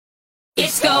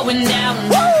It's going down.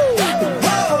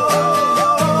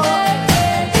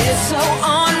 It's so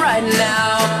on right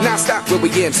now. Now stop where we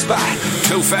in spot.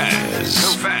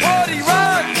 TOPHAZ. Party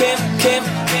rock. Kim.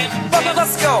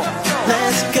 Let's go.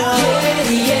 Let's go.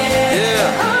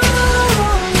 Yeah.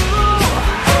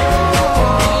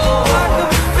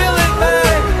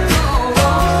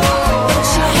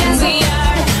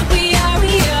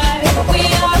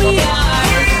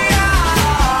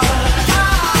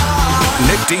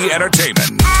 NICKDEE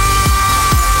Entertainment.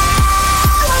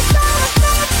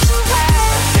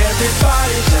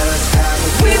 Everybody just have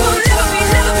a We will never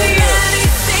be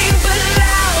anything but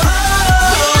loud.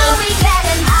 Yeah, we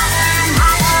getting hotter and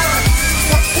hotter,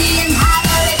 sexy and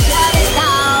hotter, let's shut it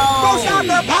down. Go stop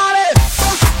the party.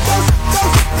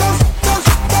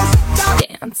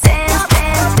 Dance, dance,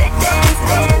 dance, dance,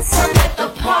 dance, so let the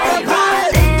party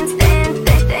rock. Dance, dance,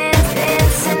 dance, dance,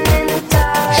 dancing in the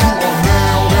dark.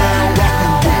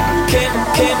 Kim.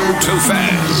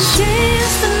 TOPHAZ.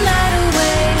 Dance the night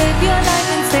away, live your life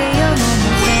and stay a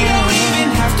moment. We don't even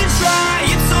have to try.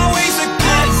 It's always a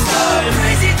good time.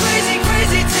 Crazy, crazy,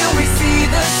 crazy till we see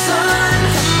the sun.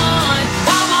 Come on,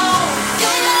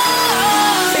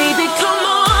 baby, come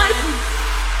on.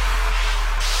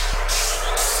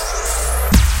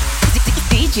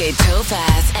 DJ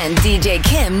TOPHAZ and DJ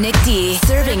KYM NICKDEE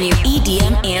serving you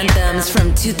EDM anthems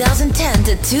from 2010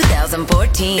 to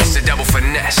 2014. It's the double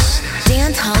finesse.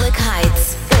 Danceholic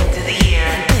Heights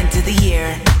into the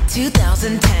year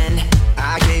 2010.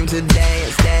 I came to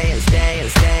dance.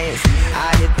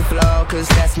 I hit the floor cause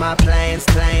that's my plans.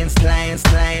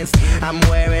 I'm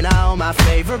wearing all my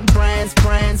favorite brands.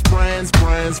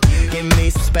 Give me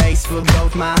some space for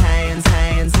both my hands.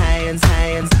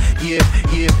 Yeah,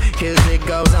 cause it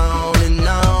goes on and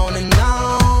on and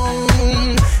on.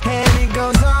 And it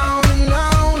goes on and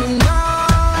on and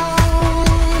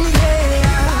on.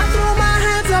 Yeah, I throw my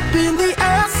hands up in the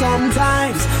air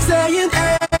sometimes, saying,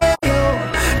 hey, yo,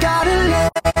 gotta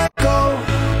let go.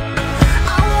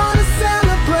 I wanna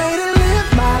celebrate and live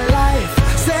my life,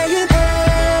 saying,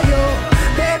 hey, yo,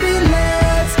 baby,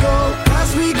 let's go.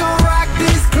 Cause we gon' rock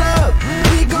this club,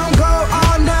 we gon' go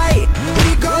all night,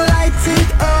 we gon' light it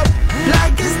up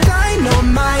like it's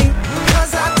dynamite.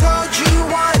 Cause I told you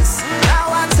once, now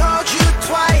I told you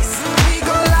twice, we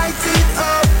gon' light it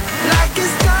up like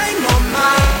it's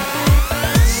dynamite.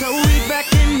 So we back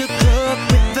in the club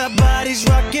with our bodies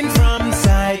rocking from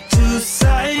side to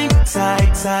side,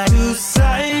 side to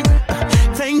side.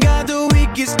 Thank God the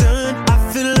week is done. I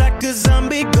feel like a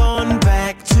zombie gone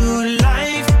back to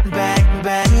life, back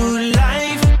to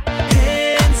life.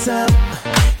 Hands up,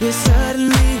 yeah,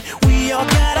 suddenly we all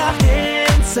got our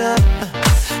hands up.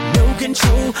 No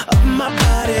control of my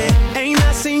body. Ain't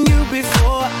I seen you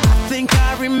before? I think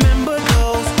I remember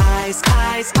those eyes.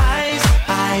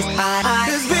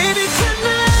 Cause baby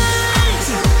tonight,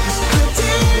 the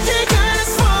DJ got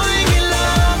us falling in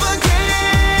love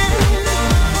again.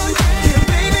 Yeah,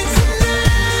 baby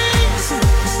tonight,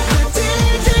 the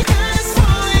DJ got us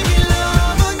falling in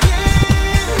love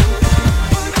again.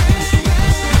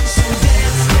 So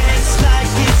dance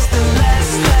like it's the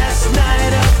last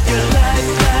night of your life.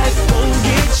 Life won't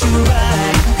get you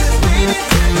right. Cause baby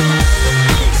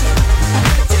tonight,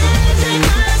 the DJ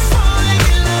got us falling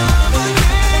in love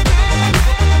again.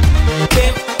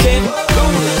 Kim.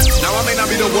 Now I may not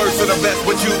be the worst or the best,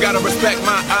 but you gotta respect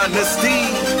my honesty.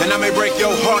 And I may break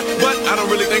your heart, but I don't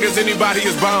really think there's anybody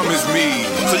as bomb as me.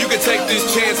 So you can take this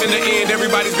chance. In the end,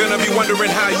 everybody's gonna be wondering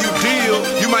how you deal.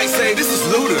 You might say this is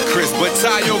ludicrous, but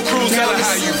tie your crews, tell her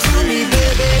how you Tell me, feel.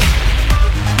 baby,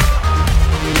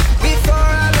 before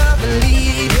I love and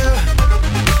leave you.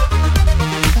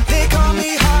 They call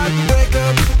me heartbreaker.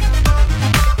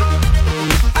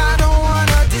 I don't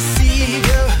wanna deceive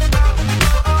you.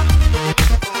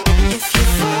 If you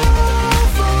fall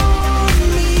for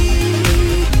me,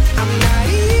 I'm not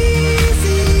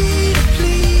easy to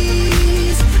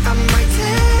please. I might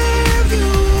tear you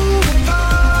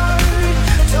apart.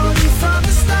 Told you from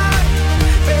the start,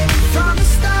 baby, from the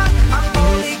start. I'm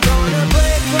only gonna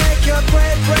break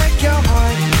your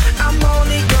heart. I'm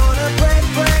only gonna break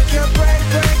your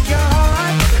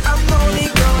heart. I'm only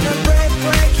gonna break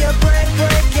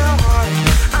your heart.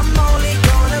 I'm only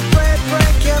gonna break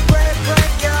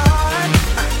your heart.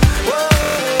 Whoa.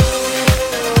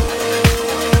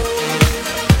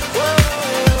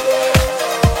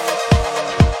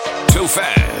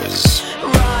 TOPHAZ.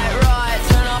 Right,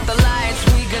 turn off the lights.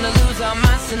 We gonna lose our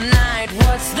minds tonight.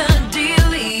 What's the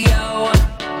dealio?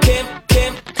 Kim.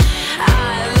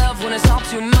 I love when it's all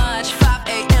too much. 5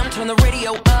 a.m. turn the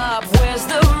radio up. Where's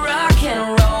the rock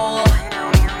and roll?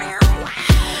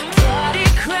 Party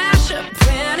crasher,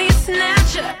 penny snatcher.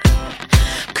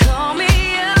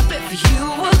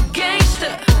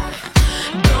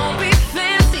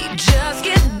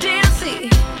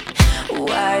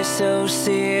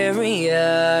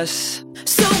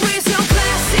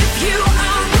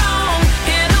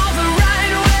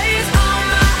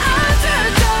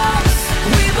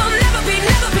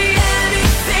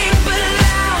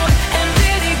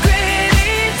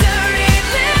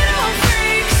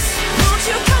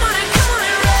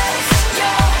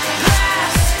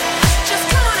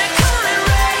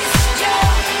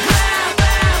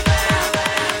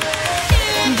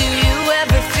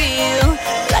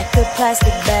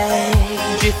 plastic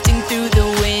bag, drifting through the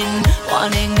wind,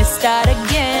 wanting to start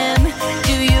again.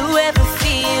 Do you ever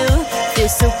feel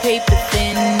so paper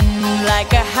thin,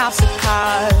 like a house of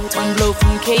cards, one blow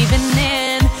from caving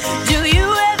in? Do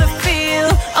you ever feel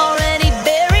already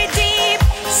buried deep,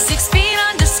 6 feet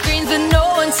under screens, but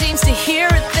no one seems to hear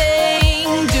a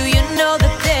thing? Do you know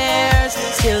that there's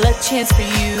still a chance for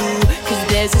you, 'cause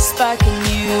there's a spark in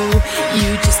you.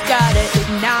 You just gotta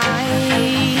ignite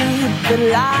the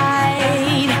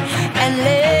light and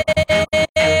let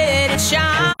it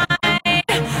shine.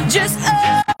 Just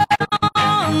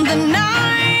on the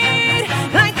night,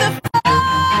 like the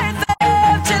 4th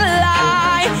of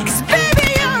July. 'Cause baby,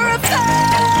 you're a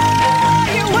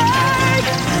firework.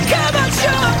 Come on,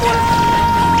 show 'em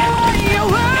what you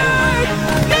work.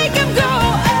 Make 'em go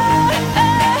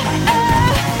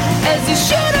as you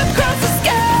shoot across the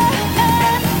sky.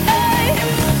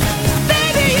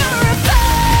 Baby, you're a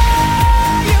firework.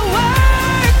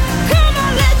 Come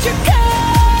on, let your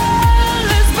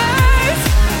colors burst.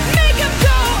 Make 'em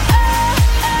go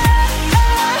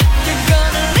you're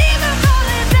gonna leave 'em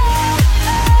falling down.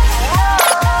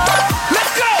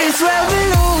 Let's go! It's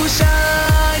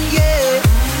revolution,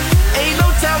 yeah. Ain't no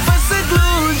time for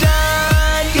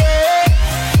seclusion, yeah.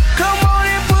 Come on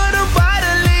and put a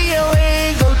bottle in your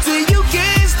hand. Go till you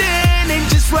can't stand and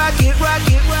just rock it, rock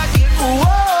it, rock it.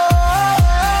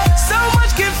 Whoa, so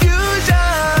much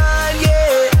confusion,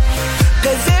 yeah.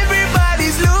 'Cause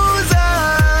everybody's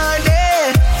losing,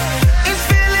 yeah. It's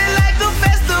feeling like a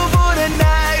festival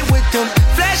tonight with them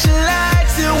flashing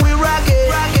lights and we rock it,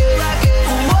 rock it, rock it.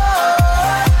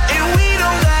 Whoa, and we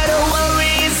don't gotta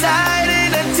worry inside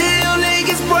it until it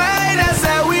gets bright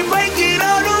outside. We breaking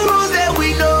all the rules that we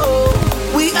know.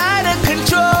 We out of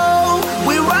control.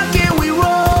 We rock and we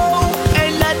roll,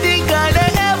 and nothing gonna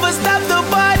ever stop the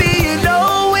party. You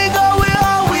know we going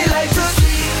home. We like to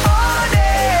sleep all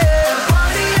day,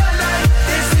 party all night.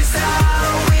 This is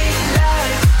how we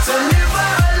like to live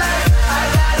our life. I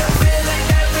got a feeling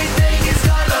everything is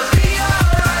gonna be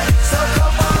alright. So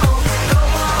come on,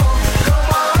 come on, come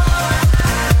on.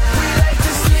 We like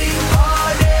to sleep all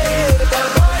day,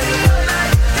 party all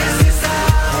night. This is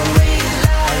how we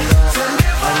like to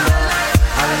live our life.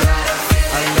 I got a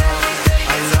feeling everything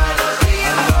is gonna be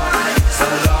alright. So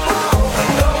come on.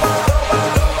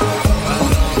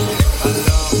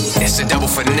 It's a double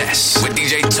finesse with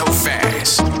DJ TOPHAZ,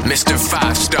 Mr.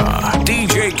 5-Star.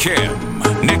 DJ KYM,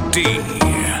 NICKDEE.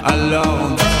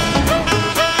 Alone.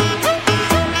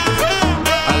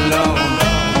 Alone.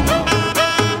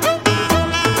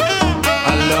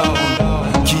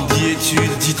 Alone. Qui dit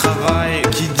études dit travail.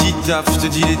 Qui dit taf te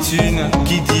dit les thunes.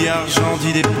 Qui dit argent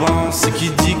dit dépenses. Qui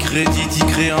dit crédit dit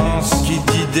créance. Qui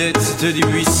dit dette te dit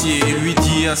huissier. Lui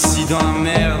dit assis dans la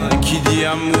merde. Qui dit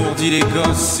amour dit les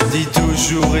gosses. Dit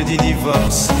toujours et dit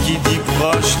divorce. Qui dit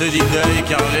proche te dit deuil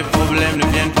car les problèmes ne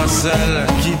viennent pas seuls.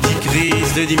 Qui dit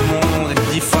crise te dit monde. Qui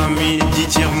dit famille dit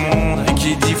tiers-monde. Et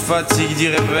qui dit fatigue dit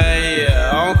réveil.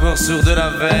 Encore sourd de la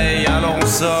veille. Alors on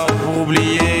sort pour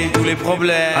oublier tous les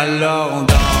problèmes. Alors on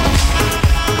danse.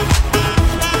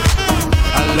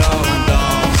 Alors on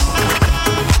danse.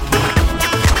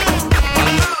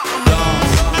 Alors on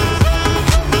danse.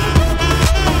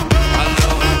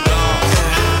 Alors on danse.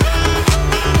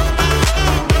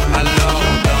 Alors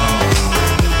on danse.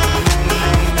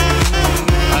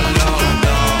 Alors on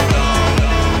danse.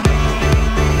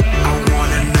 I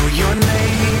wanna know your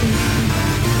name.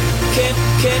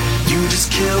 Can you just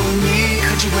kill me?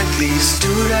 Could you at least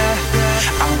do that?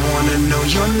 I wanna know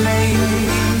your name.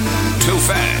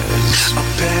 TOPHAZ. Or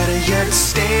better yet,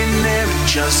 stand there and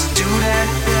just do that.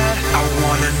 I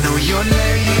wanna know your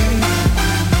name.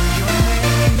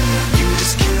 You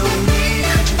just kill me.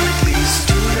 Could you at least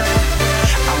do that?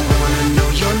 I wanna know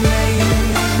your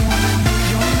name.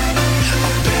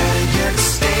 Or better yet,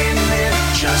 stand there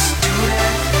and just do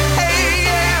that. Hey,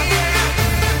 yeah.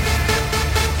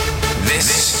 This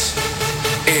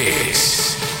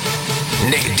is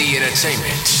NICKDEE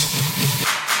Entertainment.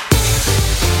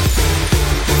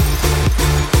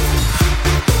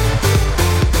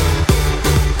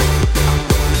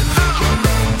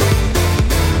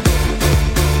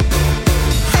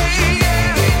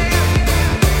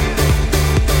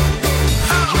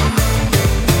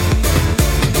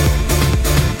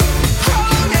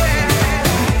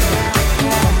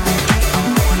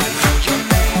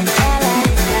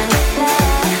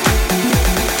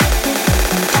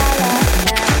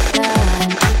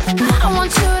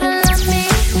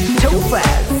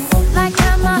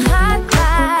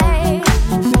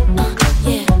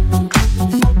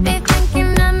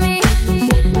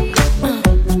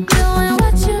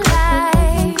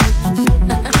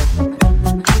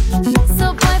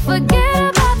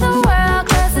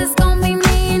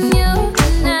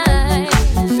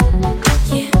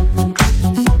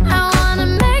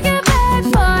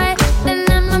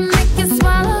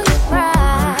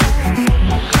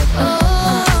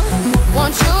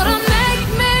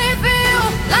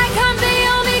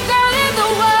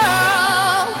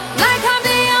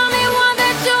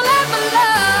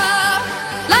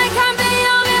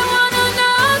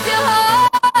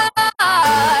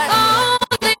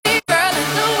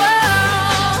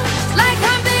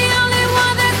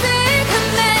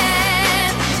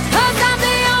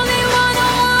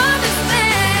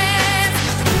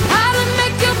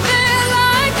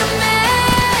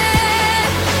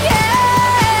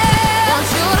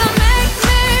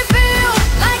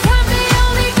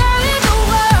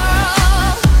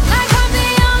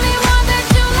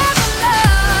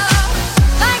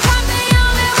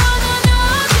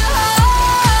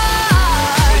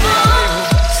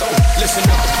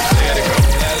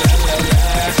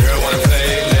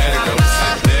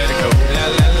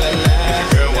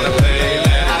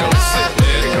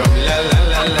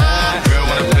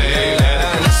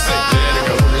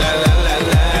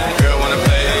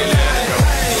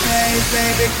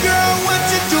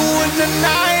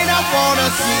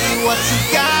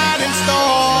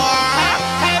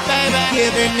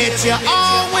 Looking at you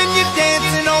all when you're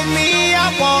dancing on me.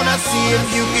 I wanna see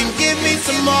if you can give me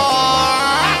some more.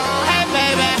 Hey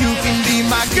baby, you can be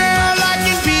my girl, I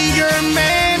can be your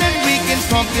man, and we can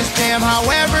pump this jam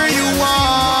however you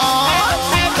want.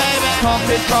 Hey baby, pump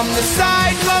it from the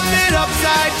side, pump it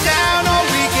upside down, or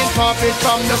we can pump it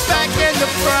from the back and the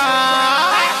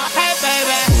front. Hey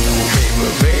baby,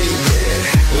 baby,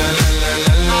 la la la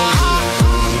la la.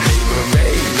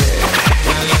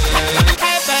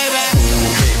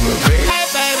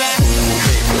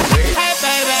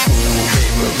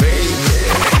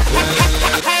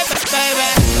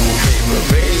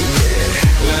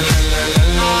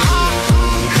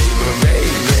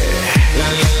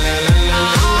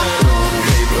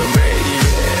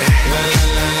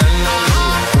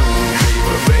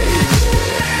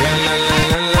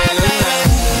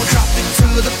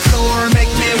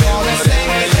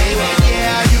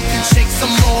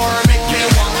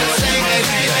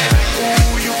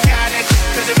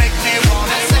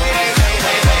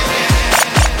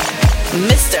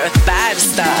 Mr.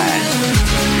 5-star.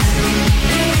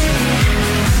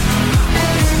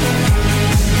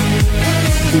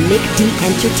 NICKDEE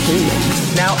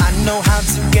Entertainment. Now I know how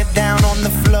to get down on the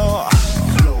floor.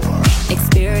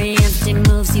 Experienced in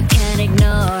moves you can't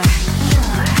ignore.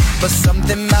 But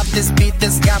something about this beat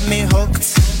that's got me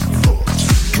hooked.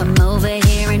 Come over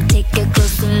here and take a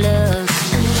closer look.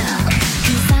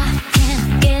 'Cause I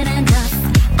can't get enough.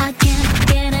 I can't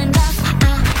get enough.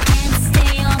 I can't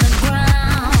stay on the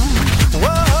ground.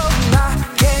 Whoa, I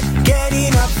can't get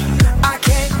enough. I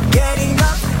can't get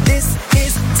enough. This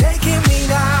is taking me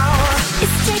now.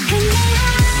 It's taking me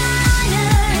higher,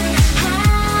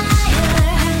 higher,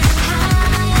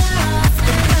 higher off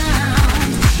the ground.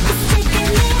 It's taking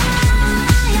me higher,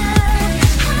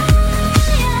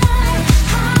 higher,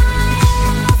 higher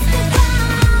off the ground.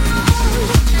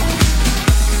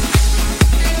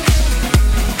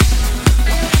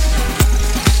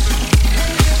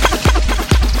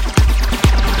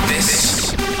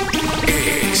 This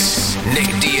is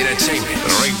NICKDEE Entertainment.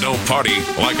 There ain't no party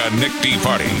like a NICKDEE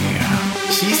party.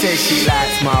 She says she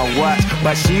likes my watch,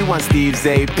 but she wants Steve's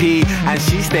AP. And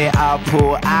she stay up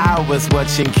all hours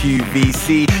watching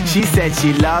QVC. She said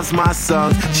she loves my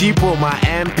songs, she bought my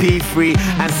MP3.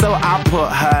 And so I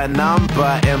put her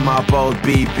number in my bold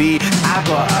BB. I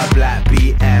got a black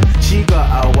BM, she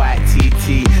got a white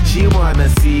TT. She wanna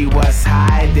see what's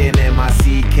hiding in my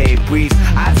CK briefs.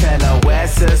 I tell her wear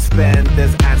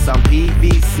suspenders and some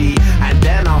PVC. And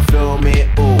then I'll film it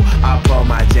all up on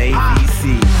my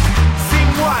JVC.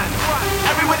 Scene one,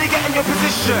 everybody get in your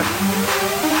position.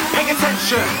 Pay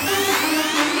attention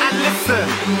and listen.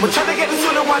 We're trying to get this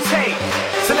all in one take,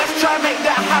 so let's try and make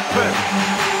that happen.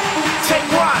 Take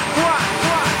one,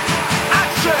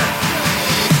 action.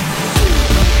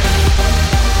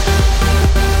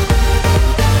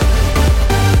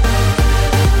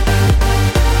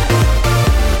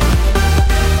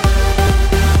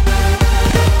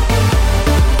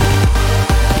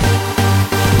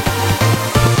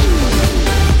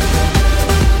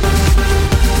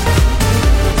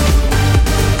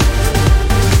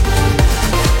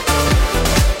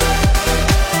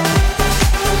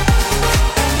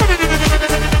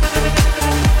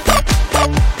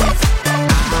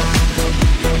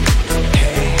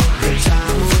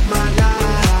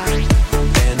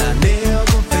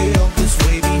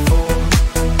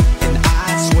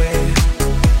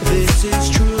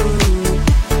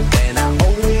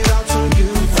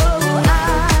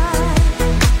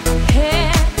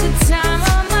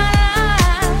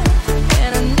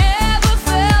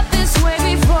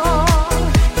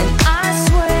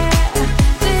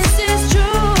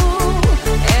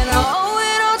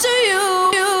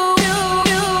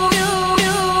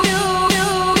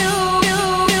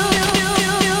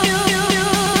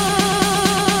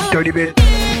 Dirty bit.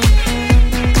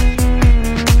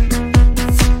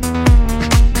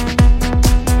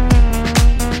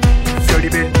 Dirty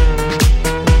bit.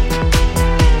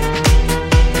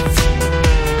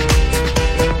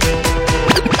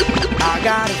 I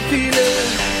got a feeling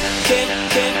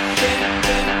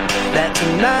that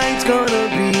tonight's gonna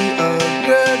be a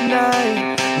good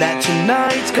night. That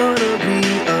tonight's gonna be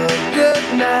a good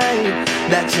night.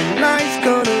 That tonight's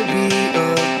gonna be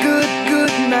a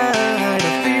good night.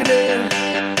 A feeling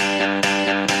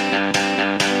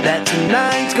that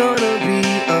tonight's gonna be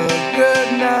a good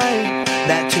night.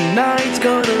 That tonight's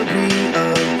gonna be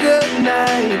a good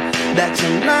night. That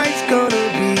tonight's gonna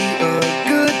be a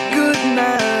good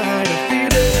night. A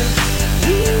feeling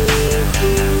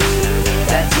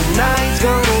that tonight's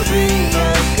gonna be a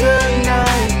good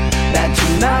night. That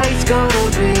tonight's gonna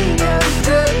be a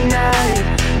good night.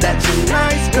 That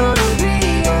tonight's gonna be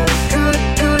a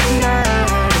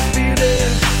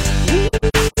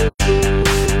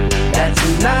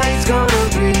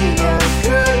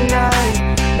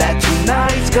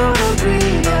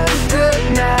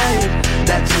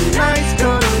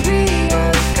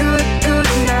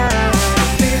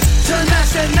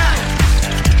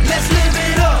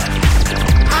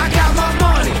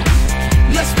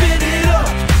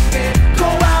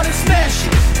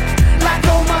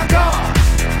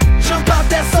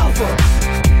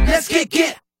take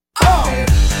it all.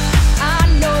 I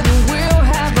know that we'll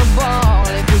have a ball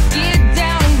if we get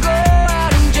down and go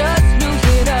out and just lose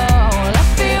it all. I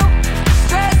feel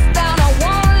stressed out, I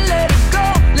wanna let it go.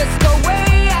 Let's go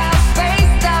way out,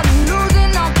 spaced out, and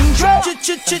losing all control.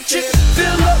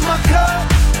 Fill up my cup,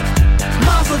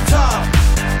 Mazel tov.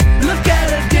 Look at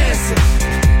her dancing,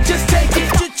 just take it.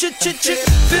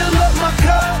 Fill up my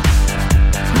cup,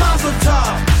 Mazel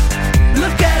tov.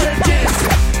 Look at her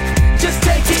dancing, just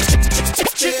take it.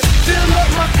 Fill up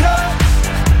my cup,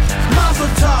 Mazel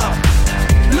tov.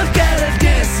 Look at her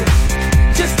dancing,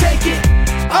 just take it.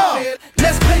 Oh,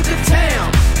 let's paint the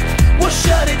town, we'll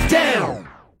shut it down.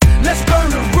 Let's burn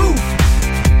the roof,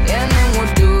 And then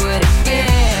we'll do it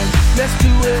again. let's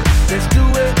do it, let's do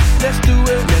it, let's do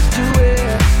it, let's do it,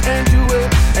 and do it,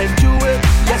 and do it.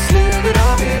 Let's live it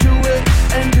up and do it,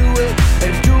 and do it,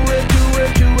 and do it, do it,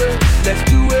 do it. Let's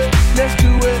do it, let's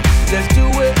do it, let's do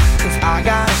it. Cause I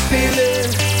got a feeling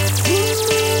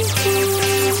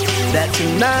that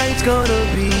tonight's gonna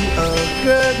be a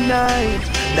good night.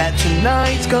 That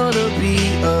tonight's gonna be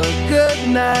a good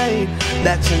night.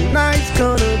 That tonight's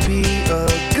gonna be a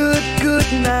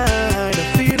good night. A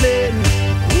feeling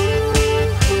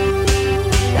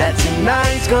that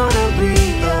tonight's gonna be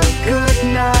a good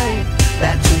night.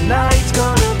 That tonight's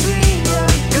gonna be a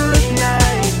good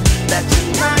night. That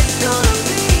tonight's gonna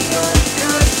be a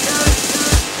good.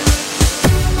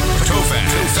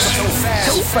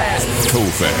 TOPHAZ.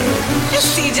 It's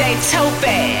DJ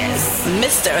TOPHAZ,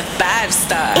 Mr.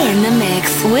 5-star. In the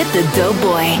mix with the dope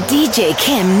boy, DJ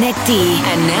KYM NICKDEE.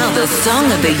 And now the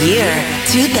song of the year,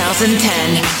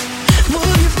 2010.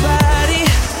 Move your body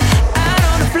out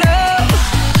on the floor.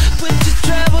 Put your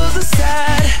troubles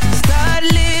aside. Start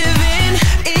living.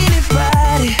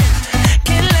 Anybody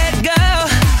can let go.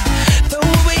 Throw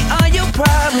away all your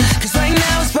problems. Cause right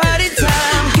now it's party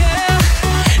time, girl.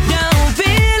 Don't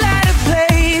feel out of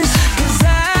place. Cause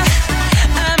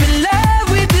I'm in love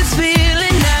with this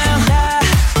feeling now.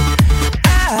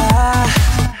 I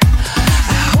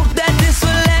hope that this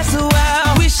will last a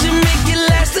while. We should make it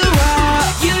last a while.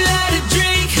 You like to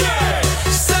drink,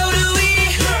 so do we.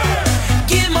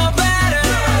 Get more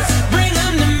bottles, bring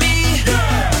them to me.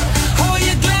 Hold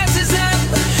your glasses up,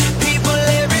 people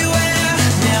everywhere.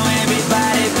 Now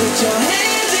everybody put your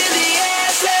hands in the air.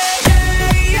 Say,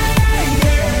 yeah, yeah,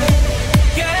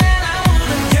 yeah. Girl,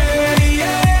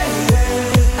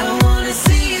 I wanna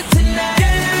see you tonight.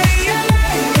 Yeah, yeah, yeah.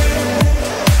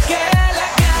 Girl, I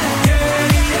gotta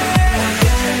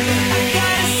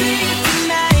see you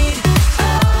tonight.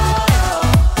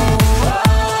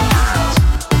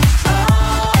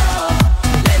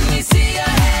 Let me see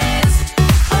your hands.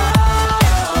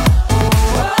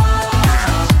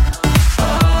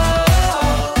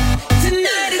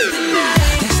 Tonight is the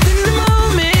night. Lost in the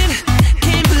moment.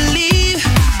 Can't believe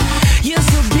you're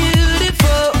so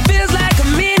beautiful. Feels like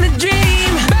I'm in a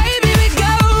dream. Baby, we're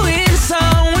going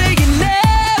somewhere you've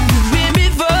never been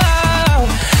before.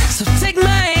 So take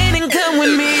my hand and come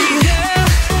with me. Girl,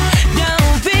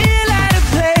 don't feel out of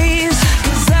place.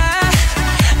 Cause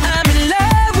I'm in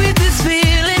love with this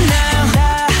feeling now.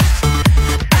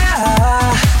 I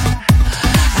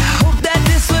hope that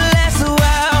this will last a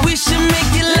while. We should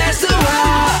make it last a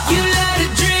while. You like to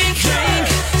drink,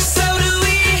 so do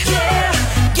we.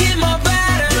 Get more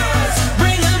bottles,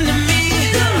 bring them to me.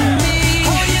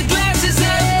 Hold your glasses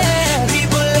up,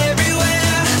 people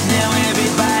everywhere. Now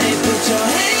everybody put your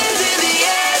hands in the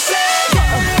air. Say,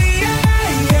 yeah,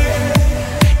 yeah,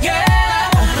 yeah. Girl,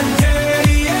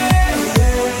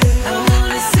 I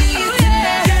wanna see you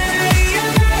tonight.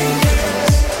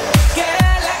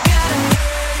 Girl, I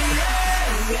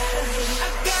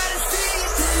gotta see you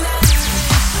tonight.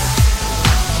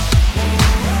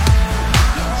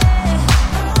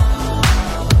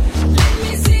 Let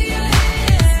me see your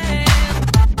hands.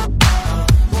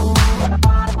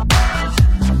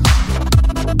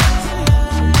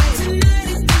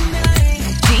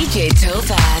 DJ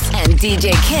TOPHAZ and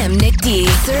DJ KYM NICKDEE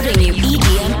serving you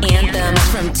EDM anthems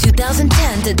from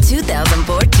 2010 to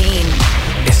 2014.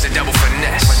 It's the double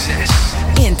finesse.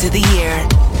 Into the year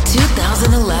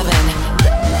 2011.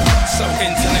 So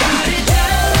into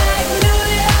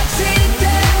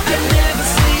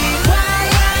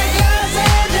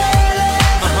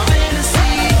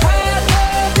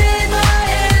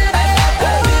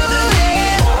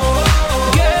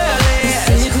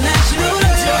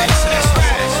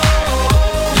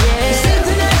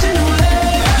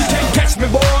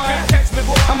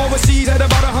I'm overseas at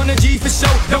about 100 G for show.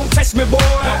 Don't test me, boy.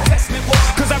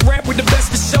 Cause I rap with the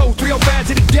best for show. 305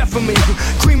 to the death of me.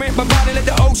 Cremate my body, let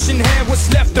the ocean have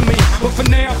what's left of me. But for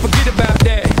now, forget about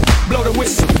that. Blow the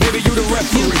whistle, baby, you the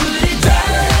referee.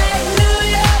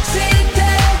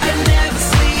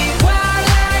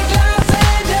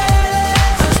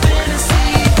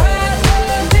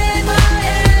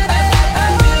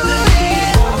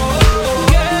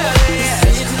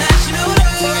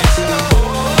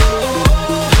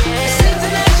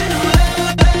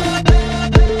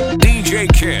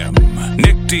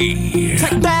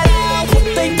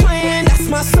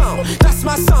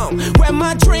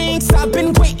 drinks. I've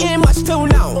been waiting much too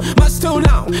long, much too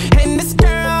long. And this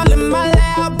girl in my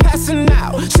lap passing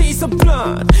out. She's a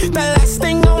blunt. The last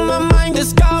thing on my mind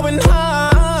is going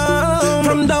home.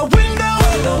 From the window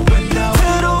to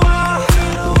the wall.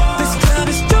 This club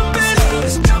is jumping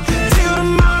till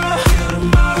tomorrow.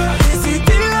 Is it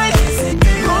daylight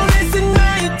or is it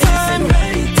nighttime?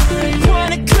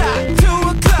 1 o'clock, 2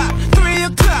 o'clock, 3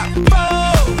 o'clock,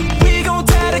 4. We gon'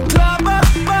 tear the club up.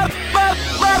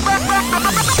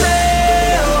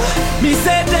 Me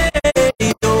said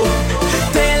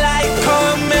daylight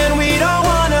come and we don't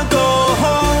wanna go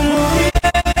home.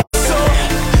 Yeah, so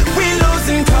we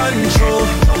losing control.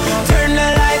 Turn the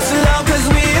lights low 'cause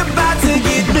we about to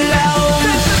get blown.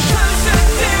 Let the sun shut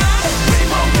down. We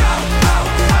won't go,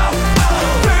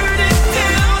 burn it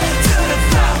down to the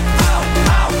floor.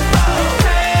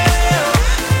 Damn,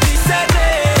 we said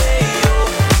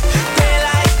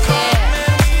daylight come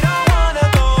and we don't wanna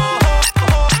go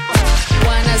home.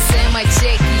 Wanasema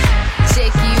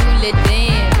cheki ule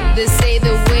dem. They say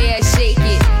the way I shake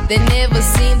it, they never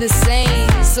seem the same.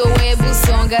 So ebu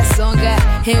songa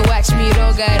and watch me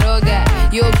roga.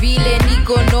 Yo vile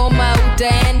niko noma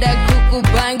utaenda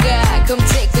kukubanga. Come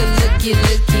take a looky,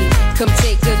 come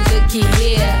take a looky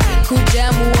here. Kuja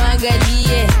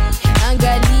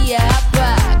angalia hapa.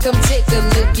 Come take a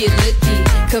looky,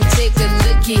 come take a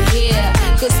looky here.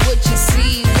 'Cause what you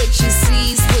see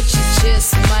is what you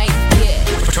just might get.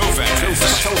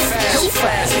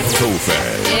 TOPHAZ.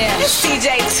 Yeah. It's DJ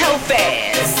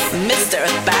TOPHAZ, Mr.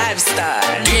 5-Star.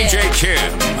 DJ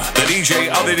KYM, the DJ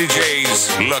other DJs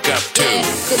look up to. Yeah,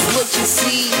 'cause what you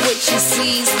see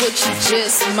is what you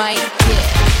just might get.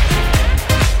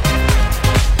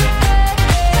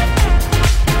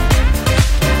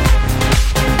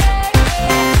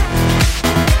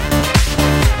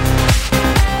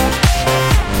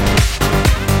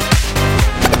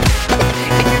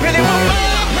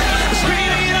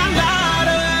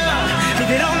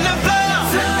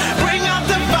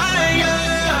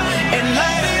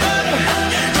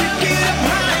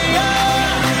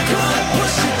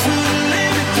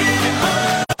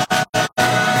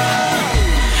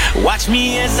 Watch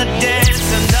me as I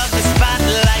dance under the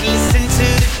spotlight. Listen to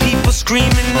the people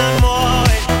screaming the more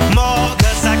and more.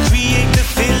 'Cause I create the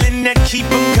feeling that keep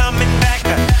them coming back.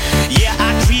 Yeah,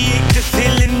 I create the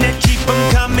feeling that keep them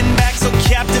coming back. So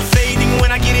captivating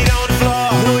when I get it on the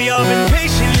floor. Know y'all been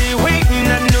patiently waiting.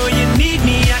 I know you need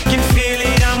me. I can feel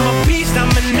it. I'm a beast.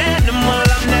 I'm an animal.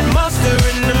 I'm that monster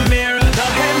in the mirror. The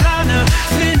headliner,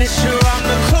 finisher. I'm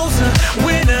the closer,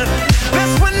 winner.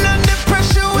 That's when under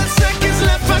pressure with seconds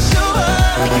left for sure.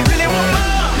 You really want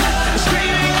more?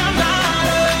 Screaming out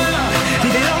louder.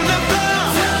 Leave it on the floor.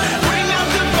 Bring out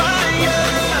the fire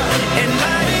and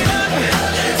light it up.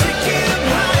 Take it up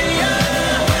higher.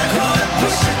 Gonna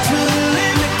push it to the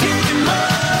limit, give you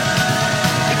more.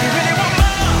 If you really want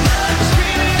more,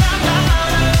 screaming out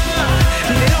louder.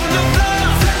 Leave it on the floor.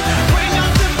 Bring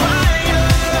out the fire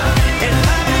and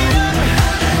light it up.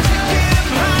 Take it up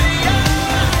higher.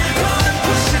 Gonna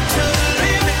push it to the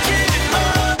limit, give you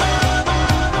more.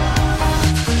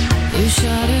 You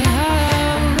shout it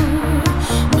out,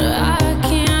 but I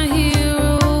can't hear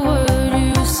a word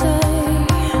you say.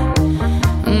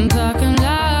 I'm talking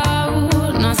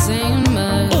loud, not saying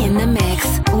much. In the mix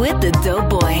with the dope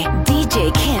boy, DJ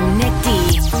KYM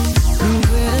NICKDEE.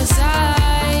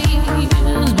 Criticize,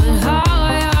 but how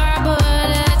hard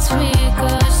bullets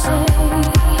ricochet.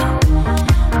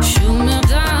 Shoot me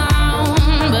down,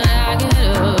 but I get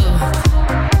up.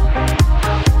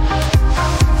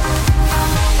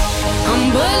 I'm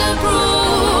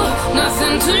bulletproof,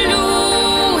 nothing to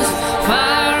lose.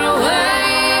 Far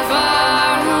away,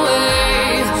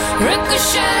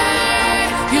 ricochet.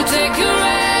 You take your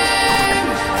aim,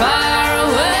 far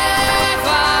away.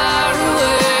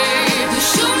 You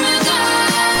shoot me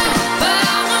down, but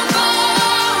I won't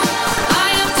fall. I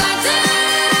am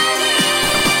titanium.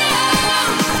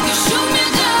 You shoot me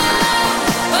down,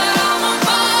 but I won't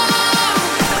fall.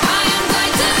 I am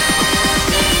titanium.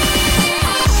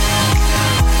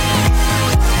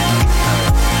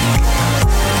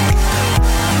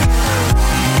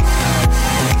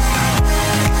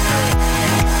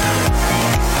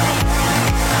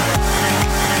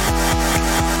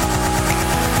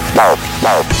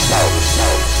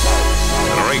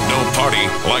 There ain't no party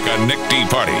like a NICKDEE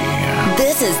party.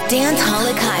 This is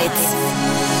Danceholic Heights.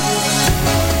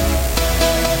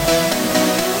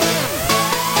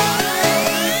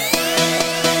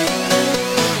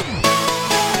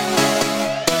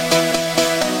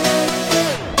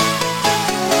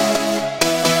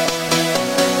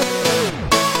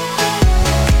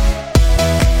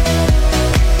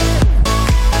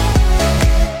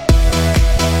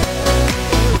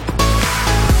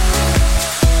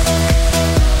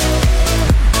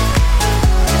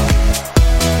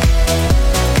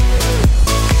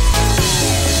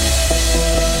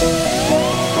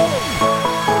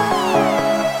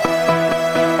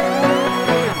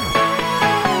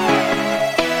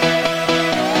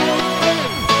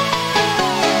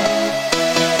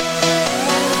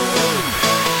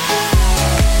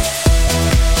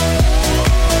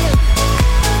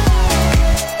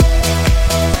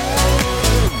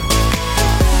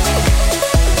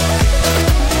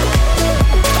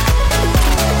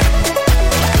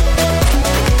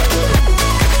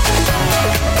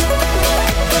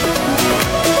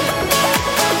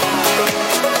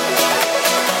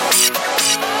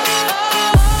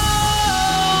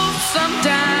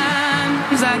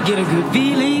 good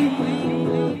feeling,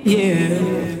 yeah.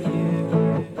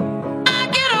 I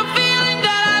get a feeling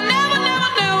that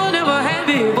I never had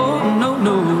before.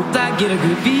 No, I get a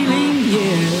good feeling,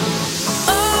 yeah.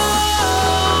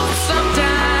 Oh,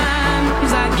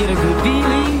 sometimes I get a good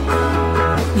feeling,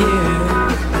 yeah.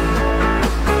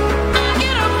 I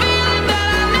get a feeling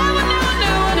that I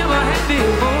never had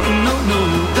before. No,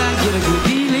 I get a good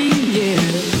feeling, yeah.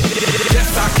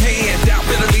 Yes, I can. Doubt,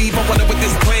 better leave. I'm running with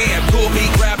this plan. Pull me,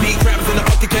 grab me, traps in the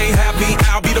bucket, can't have me.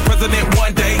 I'll be the president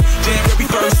one day. January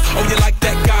 1st. Oh, you like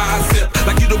that gossip?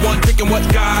 Like you the one drinking what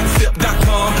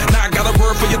gossip.com. Now I got a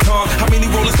word for your tongue. How many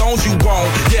Rolling Stones you want?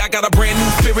 Yeah, I got a brand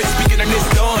new spirit. Speaking and it's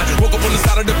done. Woke up on the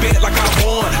side of the bed like I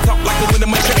won. Talk like the wind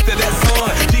in my chest to that sun.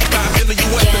 G5 in the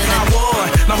US to Taiwan.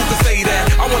 Now who can say that?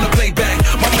 I wanna play back.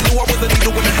 Mama knew I was a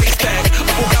needle in the haystack.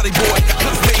 A Bugatti boy,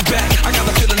 cause way back. I got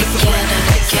the feeling this is right.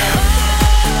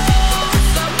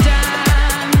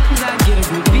 Sometimes I get a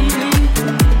good feeling,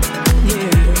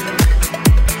 yeah.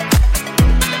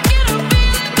 I get a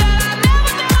feeling that I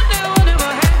never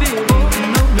had before.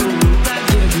 No, I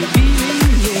get a good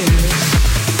feeling, yeah.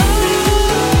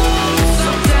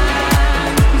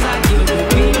 Sometimes I get a good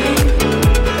feeling,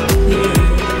 yeah.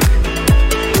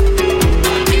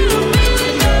 I get a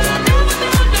feeling that I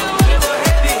never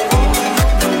had before.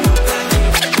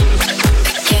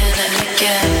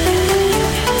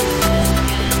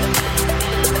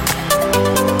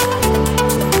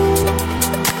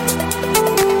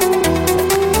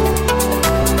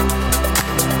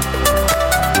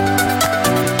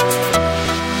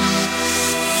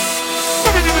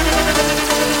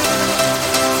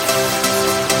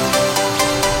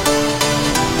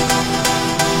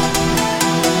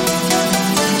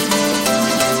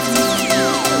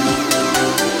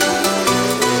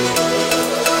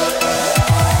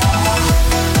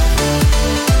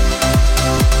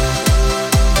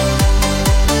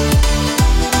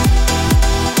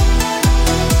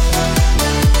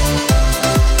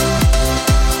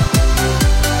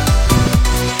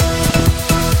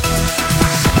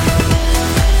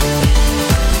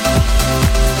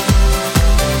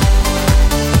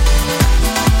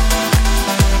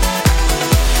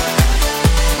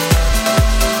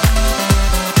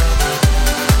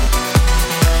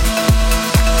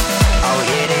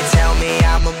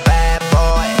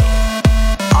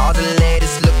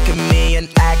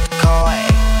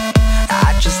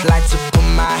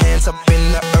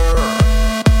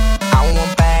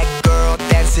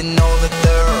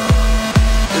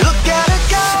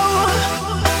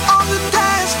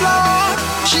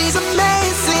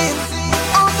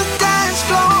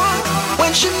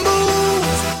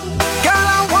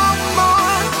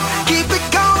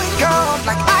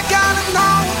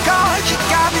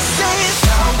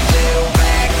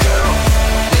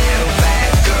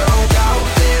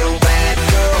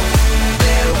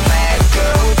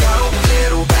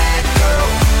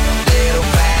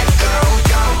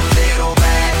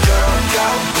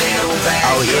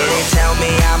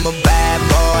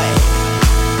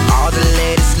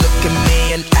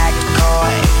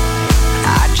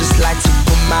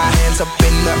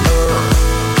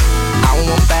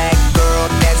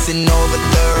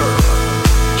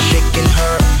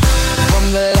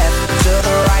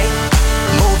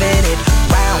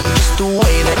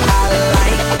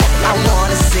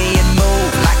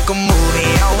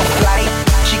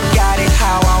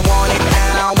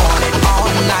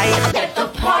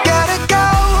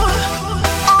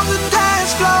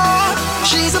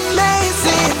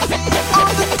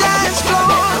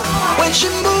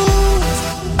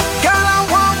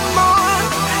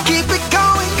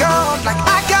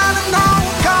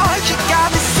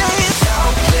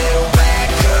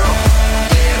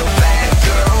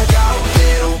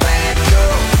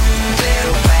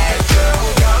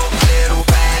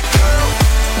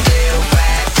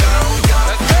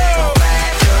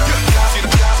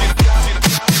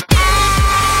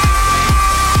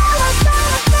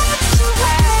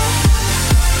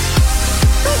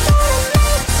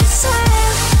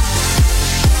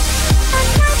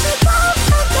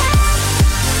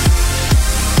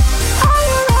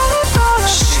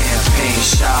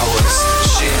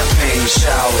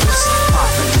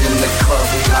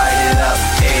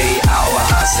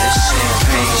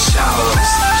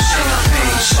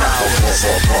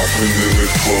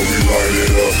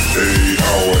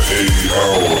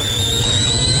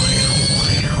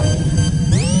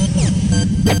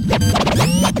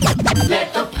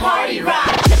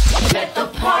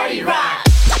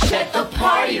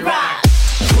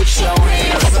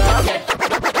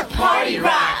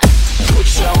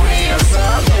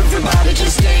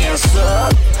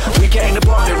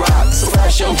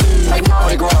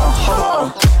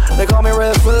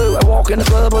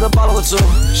 or two.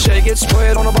 Shake it,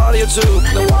 spread on a body or two.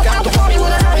 Then walk out the party with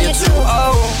a hottie or two.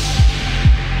 Oh,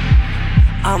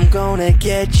 I'm gonna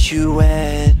get you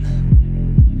wet.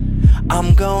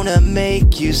 I'm gonna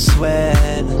make you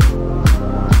sweat.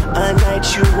 A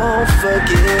night you won't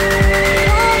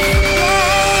forget.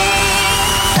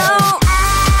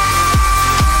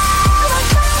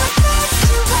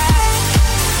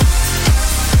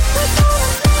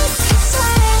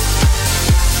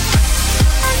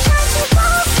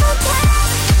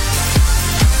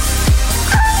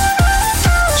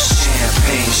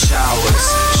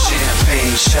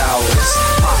 Showers,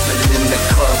 popping in the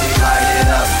club, we light it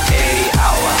up 80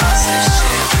 hours.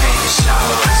 Champagne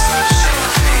showers,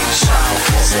 champagne showers.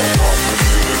 Popping in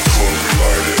the club,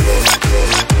 we light it up.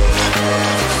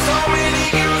 So many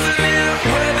girls in there,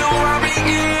 where do I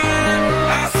begin?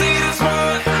 I see this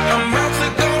one, I'm about to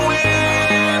go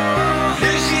in.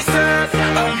 Then she says,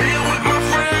 I'm here with my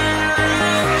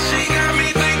friend. She got me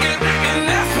thinking, and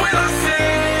that's when I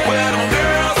said, where them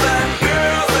girls at,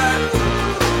 girls at?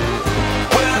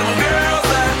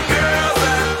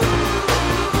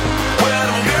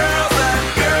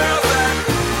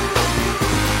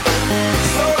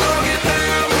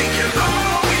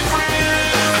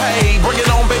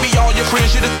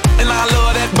 Friends, you the and I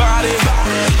love that body.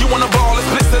 You wanna ball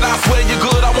explicit, I swear you're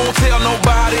good, I won't tell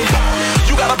nobody.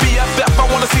 You gotta be BFF,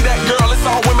 I wanna see that girl, it's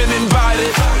all women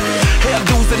invited.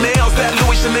 Hairdos and nails, that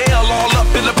Louis Chanel all up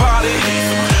in the party.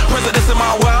 Presidents in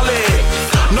my wallet,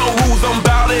 no rules, I'm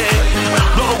bout it.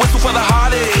 Blow the whistle for the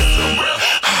hottest.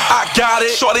 I got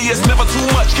it. Shorty, it's never too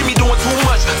much, keep me doing too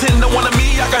much. 10 to 1 of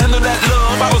me, I can handle that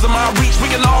love. Bottles in my reach,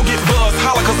 we can all get buzzed.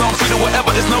 Holla cause I'm free to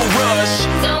whatever, it's no rush.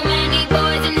 So many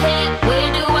boys in here, where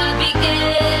do I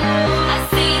begin? I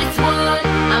see this one,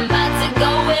 I'm about to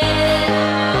go in.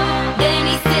 Then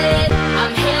he said,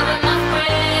 I'm here with my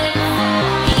friend.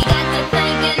 He got to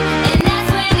thinking, and that's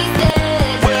when he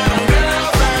said, where them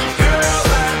girls at, girls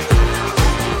at?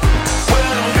 Where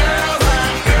them girls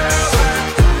at, girls at?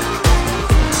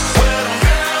 Where them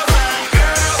girls at,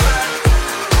 girls at?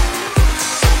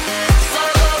 So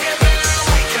go get down,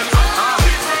 we can all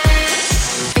be free.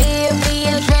 feel the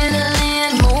adrenaline.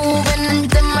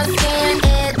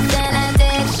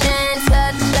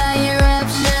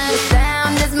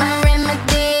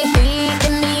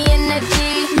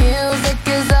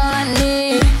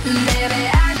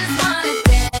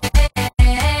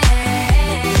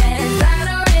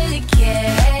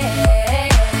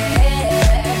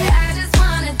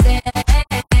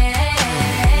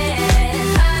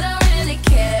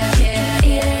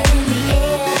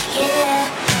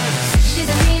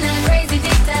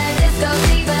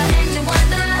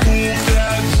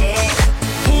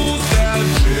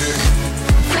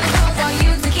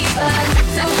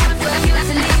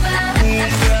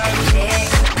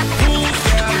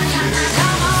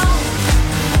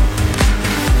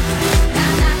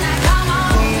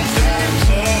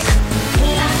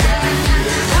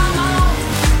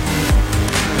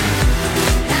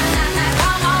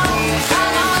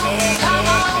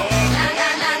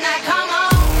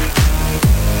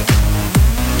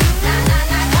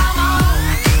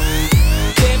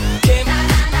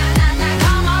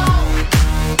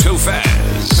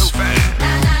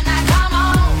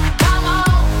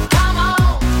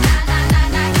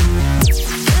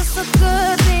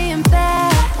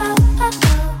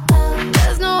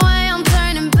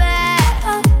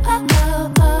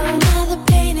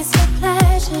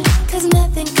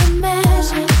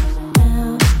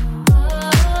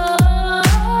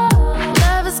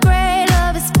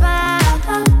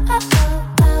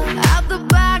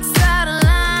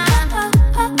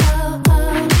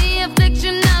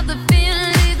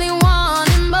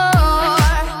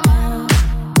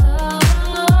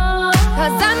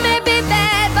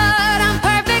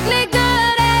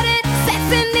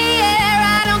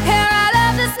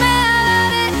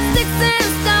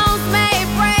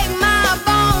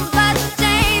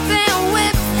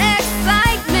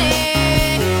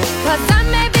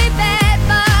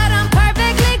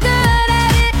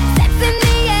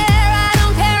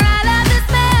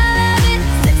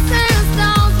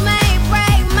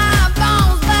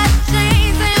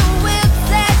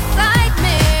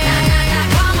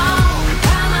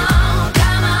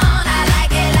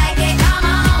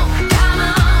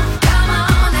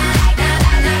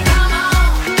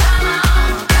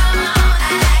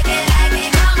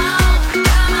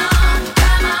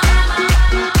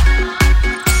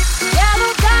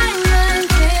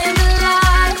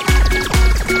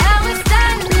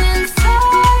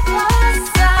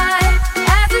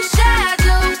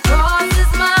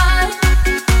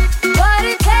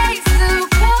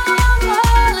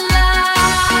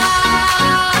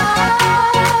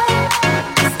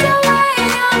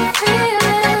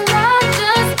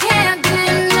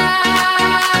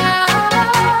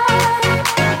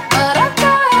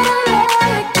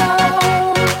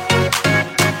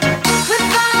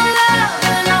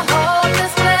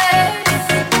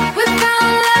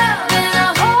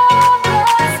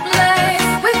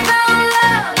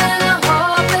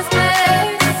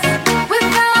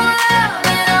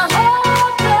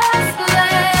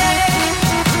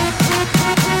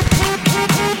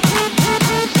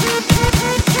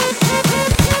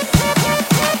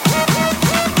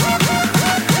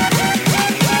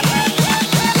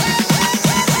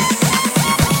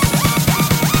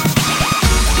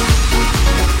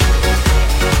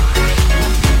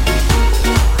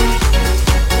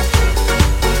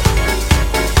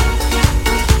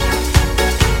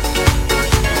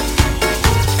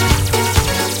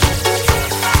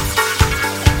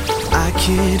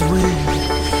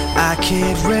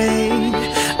 can't reign.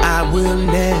 I will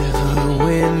never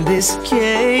win this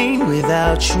game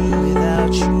without you,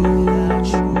 without you, without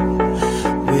you,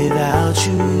 without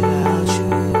you,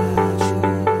 without you.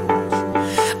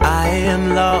 I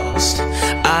am lost,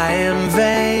 I am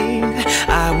vain.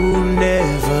 I will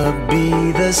never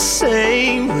be the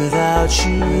same without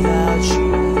you, without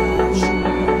you,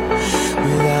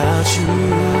 without you,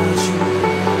 without you.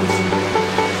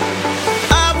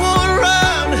 I won't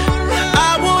run,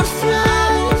 I won't fly.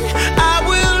 I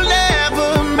will never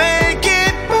make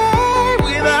it by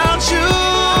without you,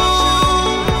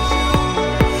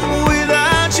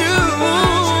 without you.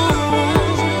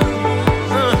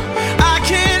 I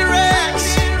can't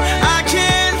rest, I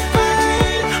can't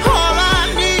fight. All I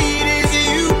need is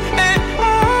you and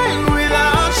I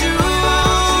without you,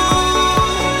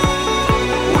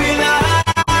 without.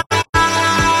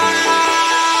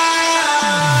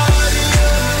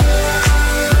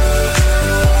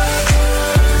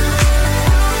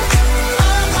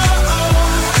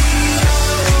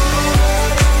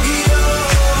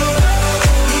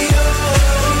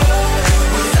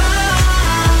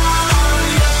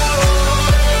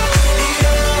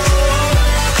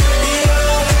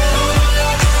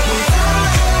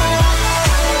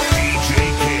 DJ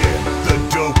KYM, the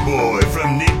dope boy from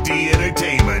NICKDEE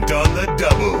Entertainment on the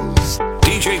doubles.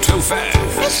 DJ TOPHAZ,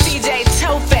 It's DJ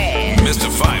TOPHAZ. Mr.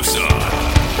 5-Star.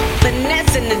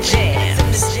 Finesse in the jam.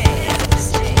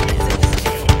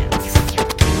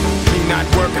 Me not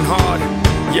working hard.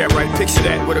 Yeah, right, picture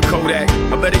that with a Kodak.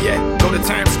 Or better yet, go to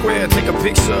Times Square, take a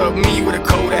picture of me with a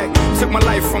Kodak. Took my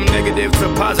life from negative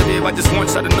to positive, I just want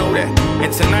y'all to know that.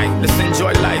 And tonight, let's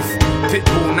enjoy life.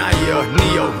 Pitbull, Naya,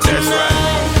 Neo, that's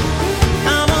right.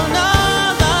 I want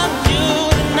all of you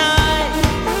tonight.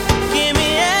 Give me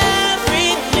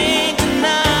everything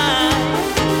tonight.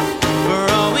 For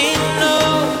all we know,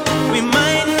 we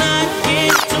might not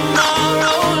get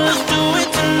tomorrow. Let's do it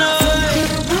tonight.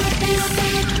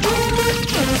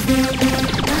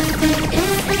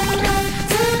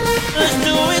 Let's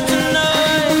do it tonight.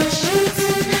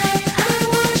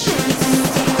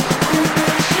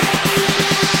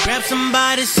 Grab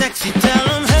somebody sexy, tell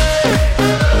them, hey,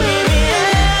 give me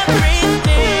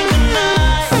everything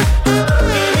tonight.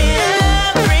 Give me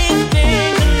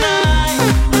everything tonight.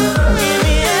 Give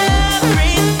me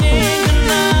everything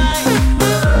tonight.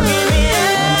 Give me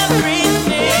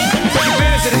everything Take tonight.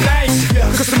 advantage of the night,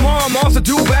 cause tomorrow I'm off to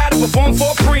Dubai to perform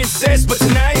for a princess. But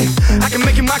tonight, I can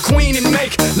make you my queen and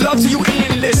make love to you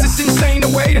endless. It's insane the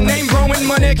way the name growing,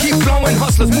 money keep flowing.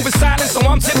 Hustlers moving silent, so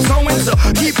I'm tiptoeing. So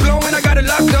keep blowing, I got it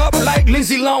locked up like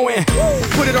Lindsay Lohan.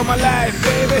 Put it on my life,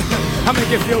 baby, I'll make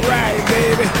it feel right,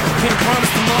 baby. Can't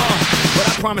promise tomorrow, but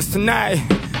I promise tonight.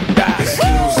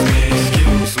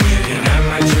 Excuse me, and I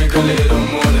might drink a little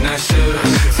more than I should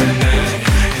tonight.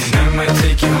 And I might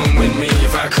take you home with me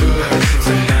if I could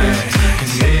tonight.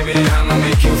 And baby, I'ma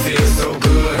make you feel so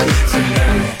good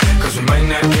tonight. Cause we might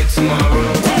not get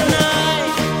tomorrow.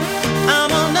 Tonight, I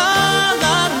want all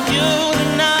of you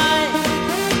tonight.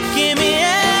 Give me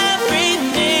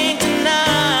everything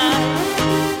tonight.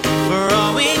 For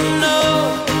all we know,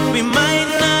 we might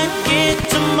not get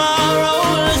tomorrow.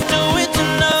 Let's do it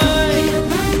tonight.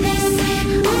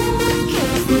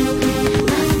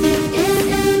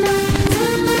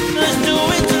 Let's do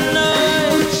it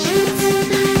tonight.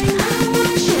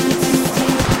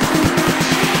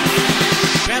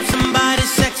 Grab somebody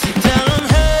sexy, tell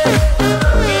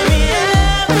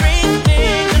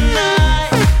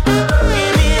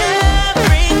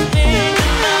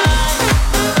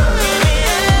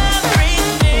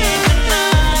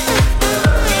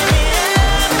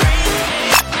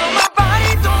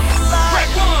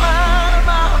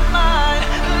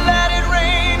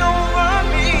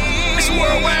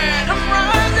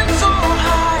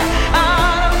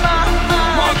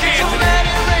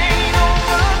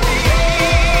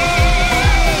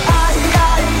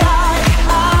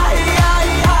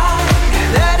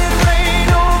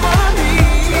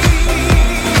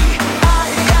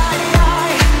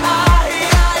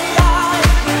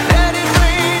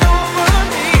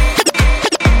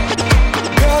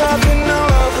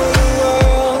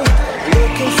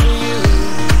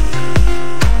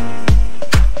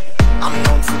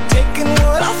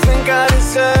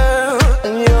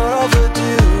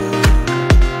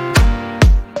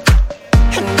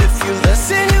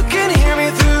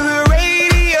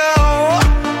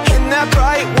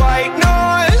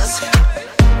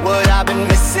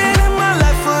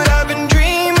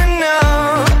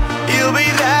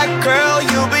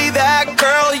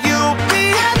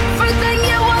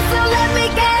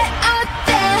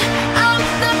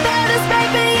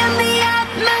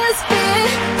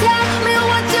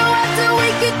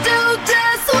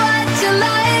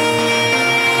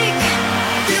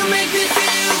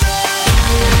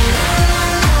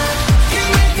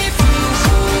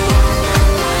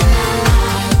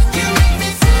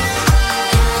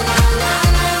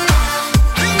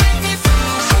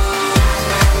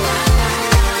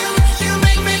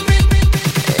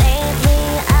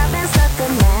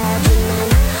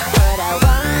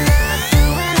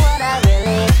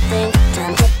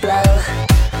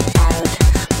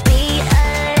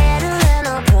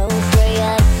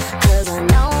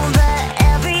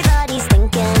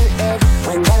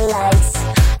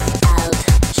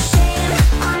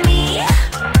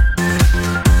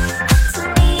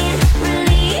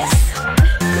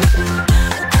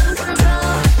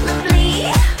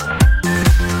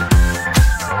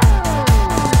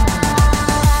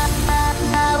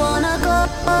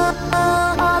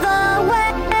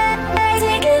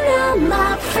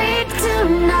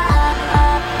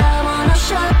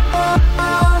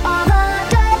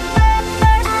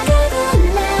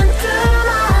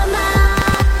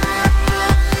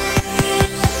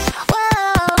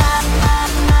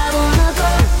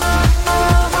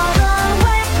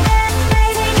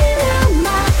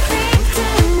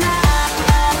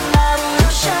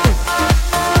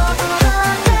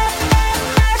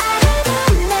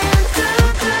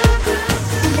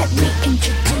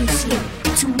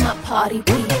Party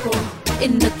people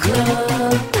in the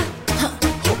club.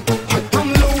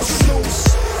 I'm loose,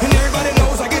 and everybody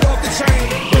knows I get off the chain.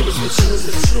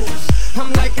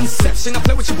 I'm like Inception, I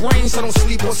play with your brains, so don't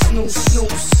sleep or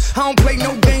snooze. I don't play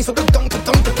no games, so don't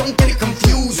get it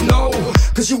confused, no.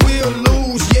 Cause you will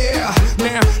lose, yeah.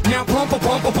 Now pump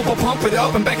it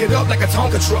up and back it up like a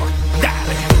Tonka truck.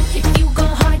 Dale. If you go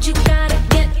hard, you gotta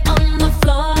get on the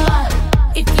floor.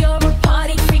 If you're a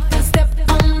party freak, then step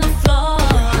on the floor.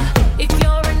 If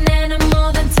you're an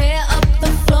animal, then tear up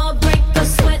the floor. Break the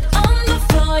sweat on the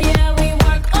floor, yeah, we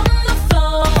work on the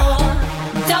floor.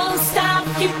 Don't stop,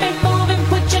 keep it moving,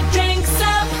 put your drinks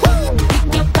up.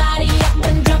 Pick your body up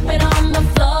and drop it on the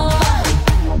floor.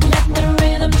 Let the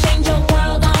rhythm change your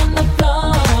world on the floor.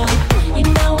 You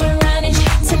know we're running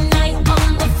tonight on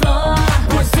the floor.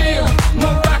 Brazil,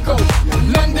 Morocco,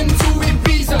 London to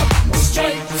Ibiza,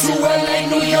 straight to LA,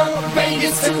 New York,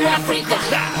 Vegas to Africa.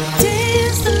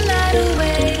 Dance the night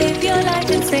away, live your life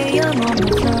and stay on the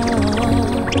floor.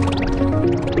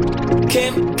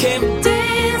 Kim.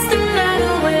 Dance the night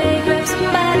away, grab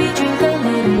somebody, drink a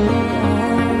little more.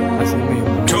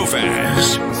 TOPHAZ.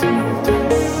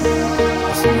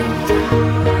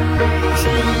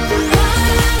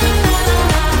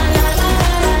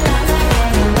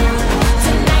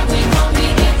 Tonight we gon' be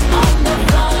it on the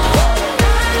floor.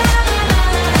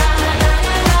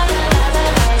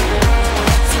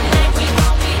 Tonight we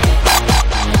gon' be it.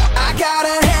 I got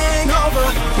a hangover.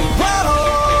 Whoa,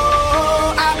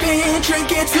 I've been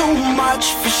drinking too much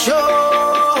for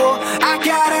sure. I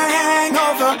got a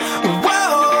hangover.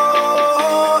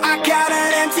 Whoa, I got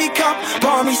an empty cup.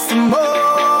 Pour me some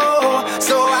more,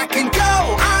 so I can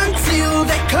go until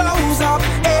they close up.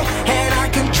 And I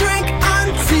can drink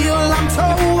until I'm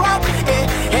toe up.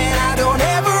 And I don't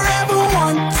ever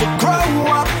want to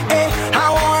grow up. I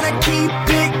wanna keep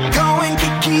it going,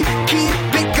 keep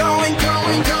it going,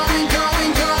 going.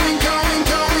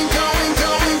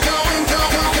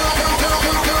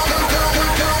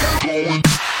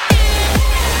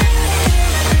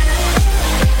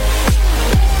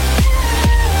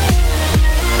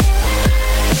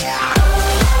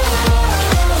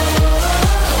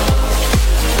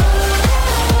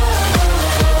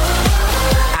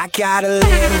 I got a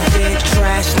little bit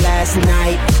trashed last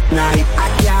night. I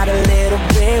got a little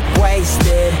bit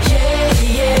wasted.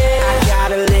 Yeah. I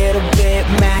got a little bit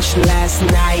mashed last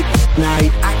night.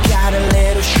 I got a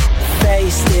little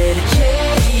wasted.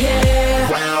 Yeah.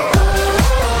 Wow.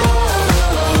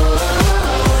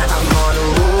 I'm on a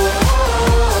roll.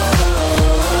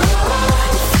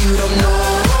 If you don't know,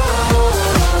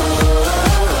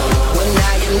 well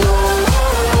now you know.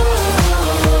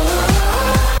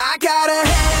 I got a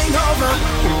hangover.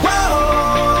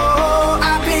 Whoa,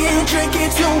 I've been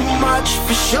drinking too much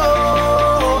for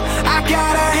sure. I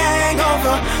got a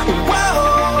hangover.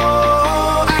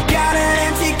 Whoa, I got an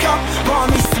empty cup. Pour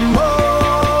me some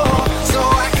more, so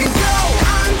I can go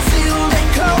until they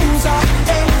close up.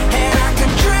 And I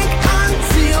can drink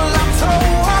until I'm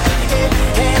toe up.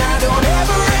 And I don't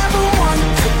ever want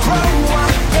to grow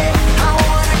up. I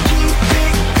wanna keep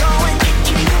it going,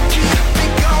 keep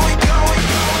it going.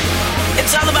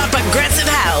 It's all about progressive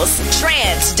house,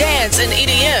 trance, dance, and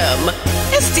EDM.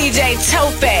 It's DJ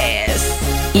TOPHAZ.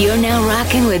 You're now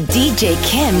rocking with DJ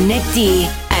KYM, NICKDEE.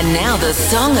 And now the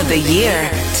song of the year,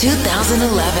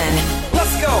 2011.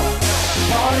 Let's go.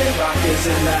 Party rock is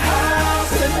in the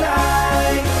house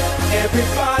tonight.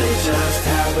 Everybody just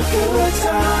have a good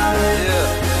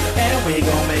time. And we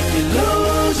gon' make you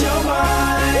lose your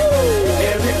mind.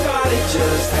 Everybody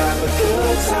just have a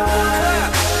good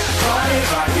time. Party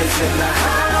rock is in the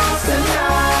house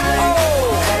tonight.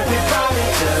 Everybody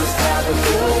just have a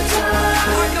good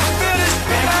time.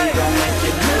 And we gon' make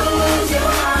you lose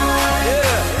your mind.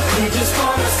 We just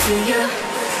wanna see you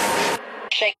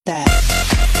shake that.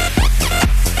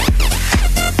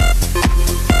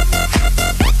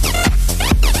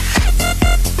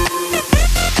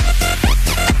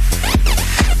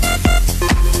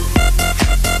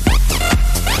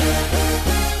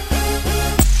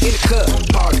 In the club,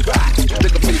 party rock.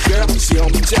 Looking for the girl, she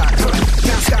on the jock.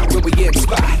 Now stop when we in the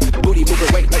spot. Booty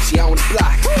moving weight like she on the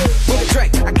block. With a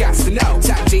drink, I got to know.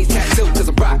 Top jeans tattoo, cause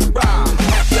I'm rock.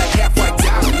 Half black, half white,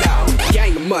 down low.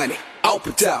 Gang of money,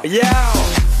 open up. Yo,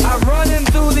 I'm running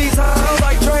through these halls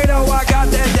like Drano. I got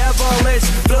that devilish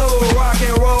flow, rock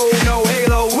and roll, no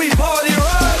halo. We party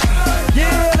rock.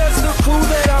 Yeah, that's the crew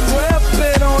that I'm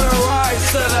repping on a rise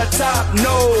to the top.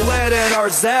 No lead in our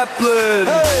Zeppelin.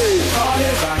 Hey, party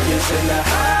rock is in the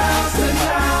house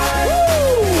tonight.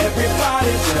 Woo!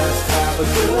 Everybody just have a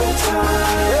good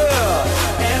time.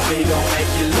 Yeah, and we gon'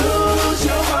 make you lose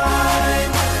your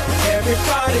mind.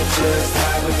 Everybody just just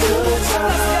have a good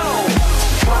time.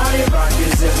 Party rock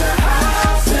is in the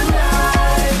house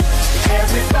tonight.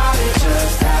 Everybody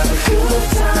just have a good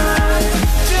time.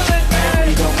 And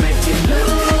we gon' make you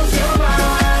lose your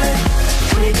mind.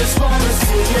 We just wanna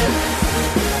see you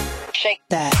shake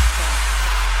that.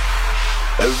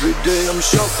 Every day I'm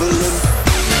shuffling.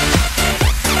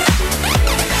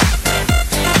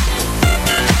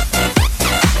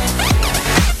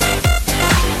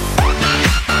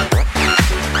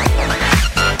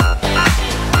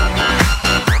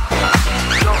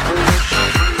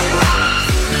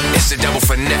 It's the double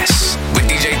finesse with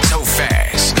DJ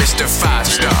TOPHAZ, Mr.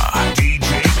 5-Star.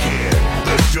 DJ KYM,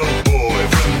 the dope boy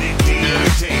from NICKDEE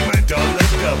Entertainment on the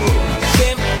double.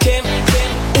 Kim.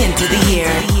 Into the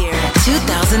year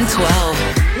 2012.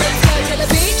 Let's go to the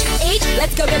beach, eat,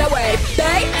 let's go get away.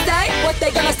 They say what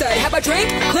they gonna say. Have a drink,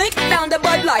 clink, found a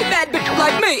Bud Light. Bad bitch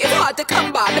like me, it's hard to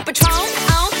come by. The Patron,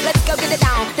 let's go get it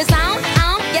down. The sound,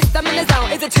 yes I'm in the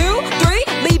zone. Is it 2, 3?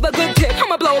 Leave a good tip.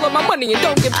 I'ma blow all of my money and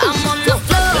don't give two. I'm on the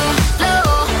floor.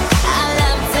 I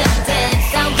love to dance.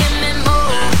 So give me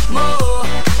more,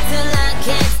 till I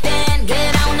can't stand.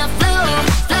 Get on the floor,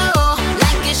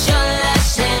 like it's your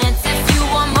last chance. If you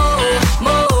want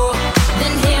more,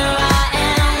 then here I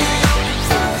am.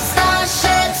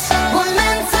 Starships were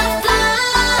meant to fly.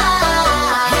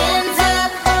 Hands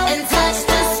up and touch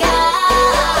the sky.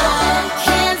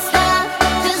 Can't stop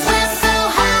 'cause we're so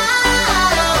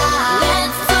high.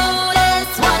 Let's do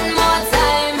this one more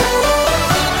time.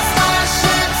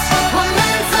 Starships were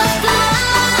meant to fly.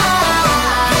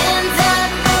 Hands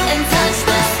up and touch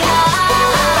the sky.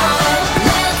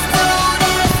 Let's do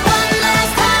this one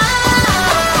last time.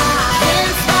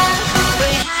 Can't stop.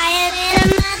 We're higher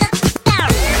than a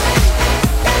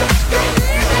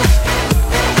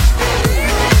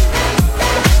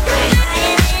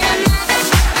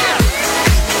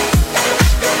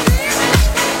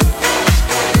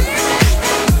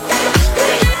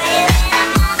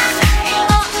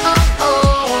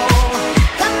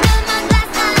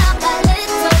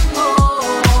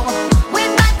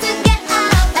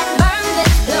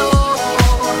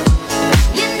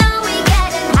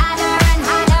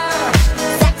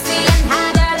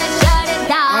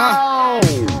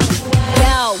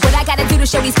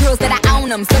show these girls that I own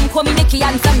them. Some call me Nikki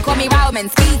and some call me Roman.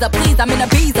 Skeezer, please, I'm in a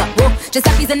visa.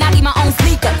 Giuseppe's and Natty, my own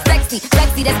sneaker. Sexy,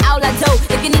 that's all I do.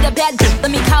 If you need a bad bitch,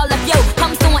 let me call up yo.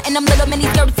 Come soon and them little mini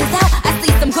skirts is out. I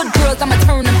see some good girls, I'ma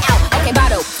turn them out. Okay,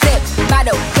 bottle, sip,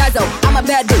 bottle, guzzle. I'm a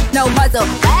bad dude, no muzzle.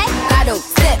 What? Bottle,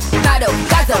 sip, bottle,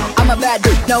 guzzle. I'm a bad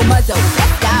dude, no muzzle.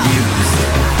 Let's go.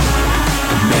 Music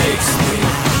makes me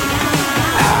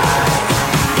high.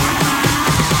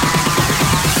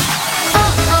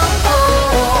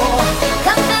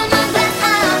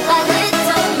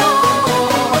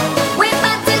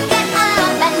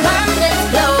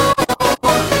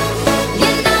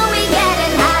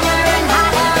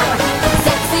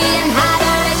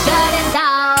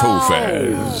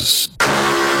 TOPHAZ.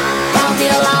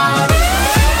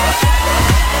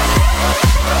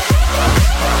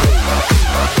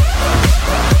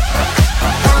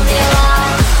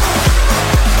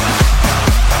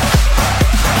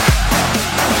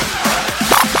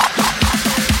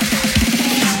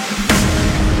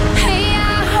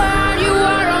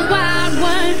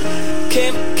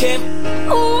 Kim.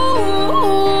 Ooh,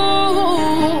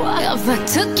 if I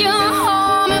took you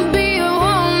home and be a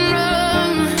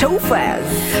woman. TOPHAZ.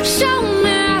 Show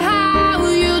me how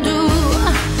you do.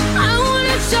 I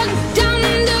wanna shut down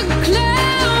the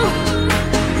club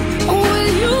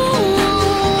with you.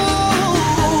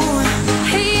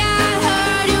 Hey, I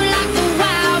heard you like the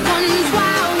wild ones.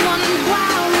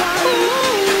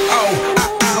 Oh,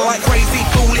 I like crazy,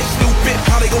 foolish, stupid.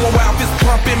 Probably going wild, fist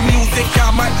pumping music. I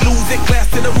might lose it. Glass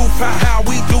to the roof, how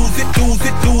we do it.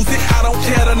 I don't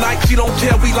care tonight, she don't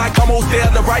care. We like almost there,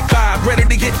 the right vibe. Ready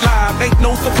to get live, ain't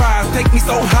no surprise. Take me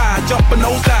so high, jumping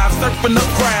those dives, surfing the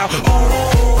crowd.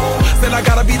 Ooh, said I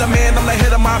gotta be the man, I'm the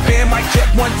head of my band. Mic check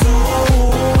 1,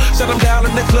 2. Shut them down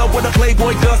in the club where the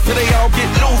Playboy does, till they all get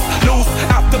loose.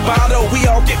 Out the bottle, we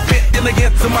all get fit in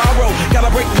again tomorrow. Gotta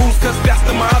break rules, cause that's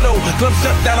the motto. Club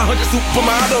shut down, 100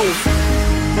 supermodels.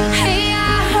 Hey, I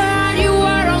heard you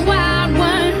were a wild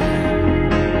one.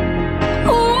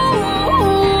 Ooh,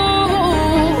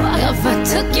 if I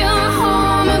took you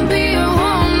home and be a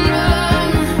woman,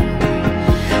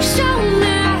 show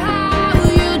me how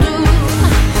you do.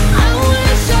 I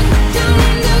wanna shut down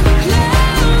the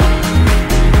club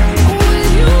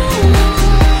with you.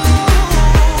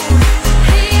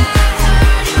 Hey, I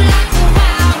heard you like the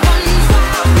wild ones.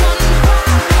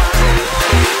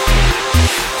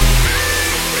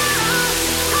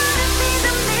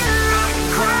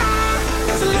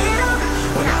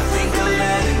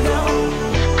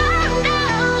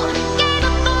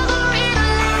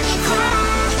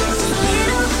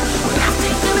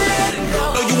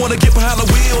 wanna get behind the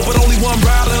wheel, but only one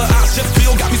rider. I just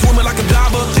feel got me swimming like a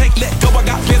diver. Can't let go, I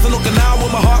got plans in Okinawa.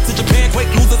 My heart's in Japan,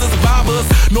 quake losers and survivors.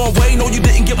 Norway, no, you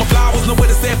didn't get my flowers. No way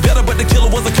to say it better, but the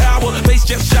killer was a coward. Face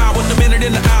just showered, the minute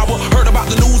in the hour. Heard about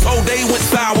the news, whole day went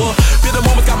sour. Feel the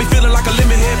moments got me feeling like a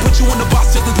lemon head. Put you in the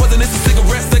box just as wasn't this a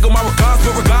cigarette. Say go my regards,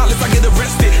 but regardless, I get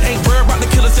arrested. Ain't worried about the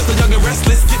killers, just a young and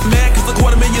restless. Get mad cause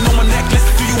 $250,000 on my necklace.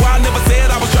 Do you I never said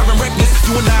I was driving reckless.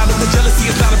 You and I know the jealousy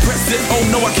is not impressive. Oh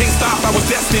no, I can't stop, I was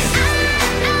destined.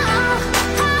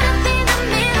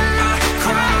 I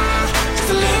cry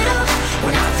just a little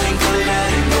when I think of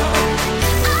letting go.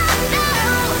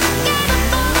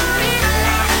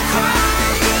 I cry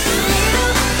just a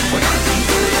little when I think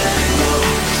of letting go.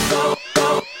 Go, go,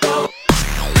 go.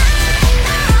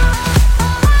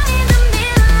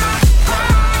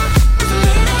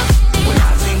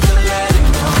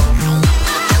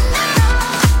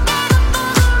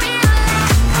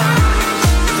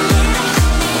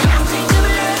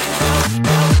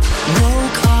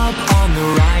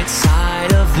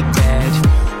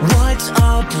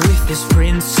 This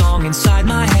Prince song inside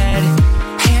my head.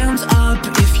 Hands up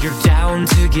if you're down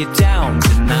to get down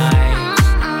tonight.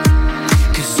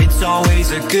 Cause it's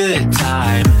always a good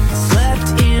time.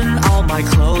 Slept in all my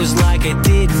clothes like I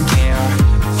didn't care.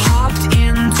 Hopped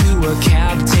into a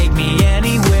cab, take me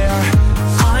anywhere.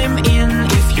 I'm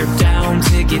in if you're down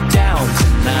to get down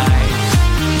tonight.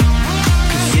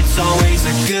 Cause it's always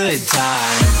a good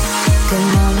time. Good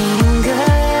morning,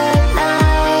 good night.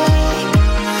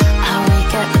 I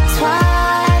wake up at twilight.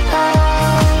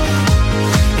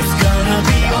 It's gonna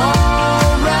be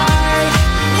alright.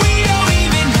 We don't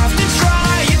even have to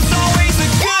try. It's always a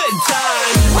good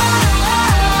time.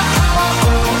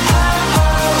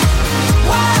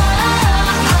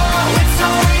 It's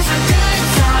always a good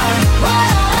time.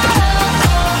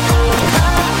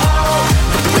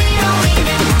 We don't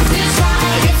even have to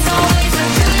try. It's always a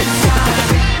good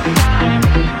time.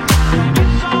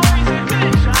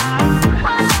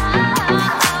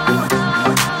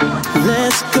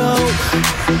 Let's go.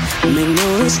 Make no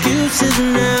excuses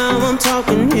now. I'm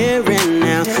talking here and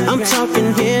now. I'm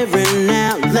talking here and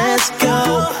now. Let's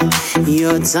go.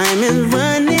 Your time is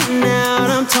running out.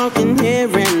 I'm talking here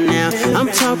and now. I'm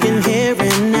talking here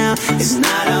and now. It's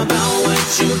not about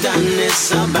what you've done,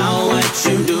 it's about what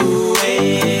you do.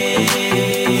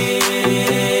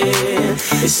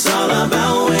 It's all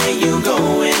about where you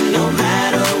going, no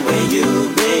matter where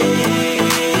you've been.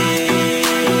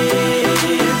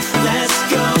 Let's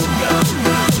go.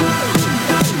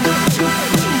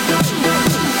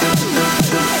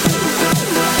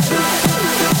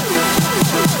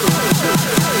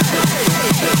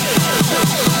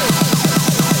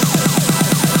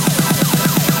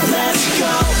 Let's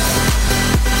go.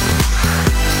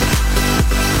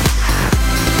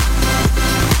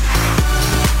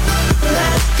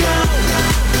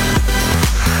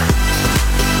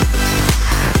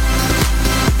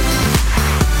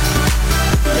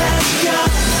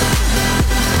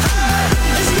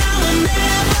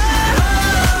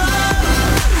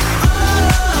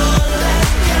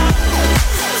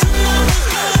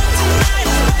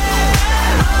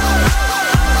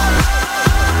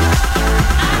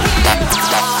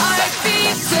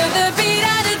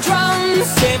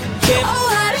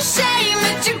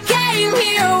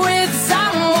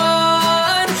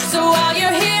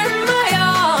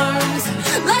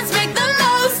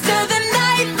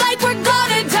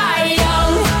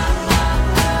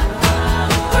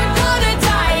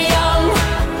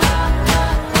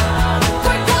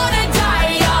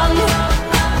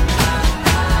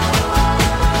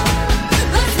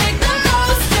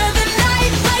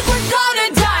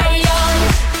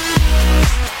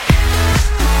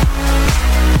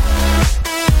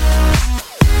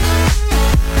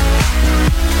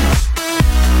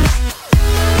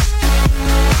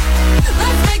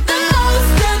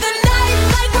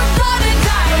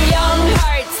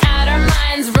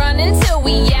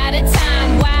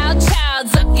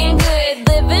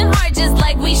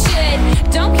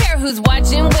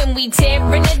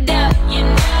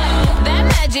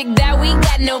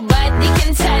 nobody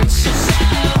can touch.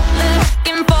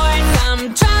 Looking for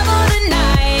some trouble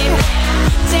tonight.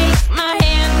 Take my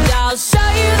hand, I'll show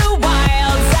you the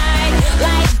wild side.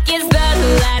 Like it's the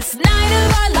last night of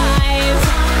our lives.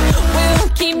 We'll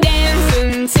keep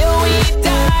dancing till we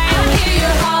die. I hear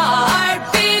your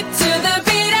heartbeat to the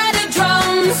beat of the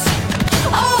drums.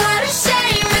 Oh, what a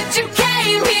shame that you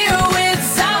came here with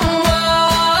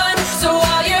someone. So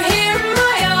why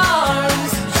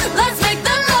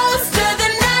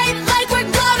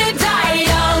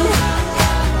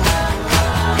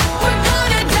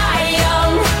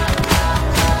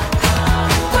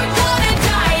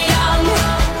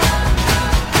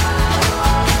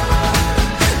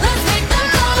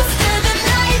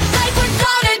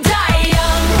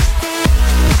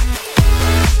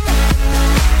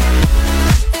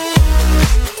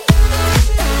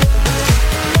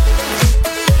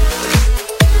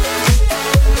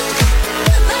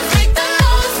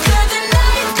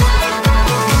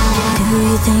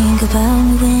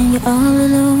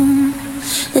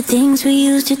things we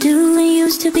used to do and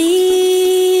used to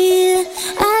be.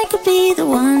 I could be the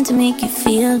one to make you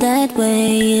feel that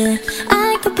way.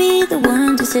 I could be the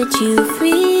one to set you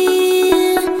free.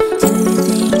 Do you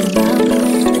think about me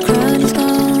when the crowd is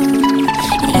gone?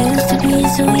 It used to be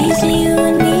so easy, you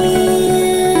and me.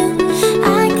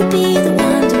 I could be the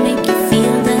one to make you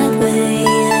feel that way.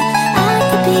 I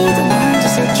could be the one to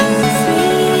set you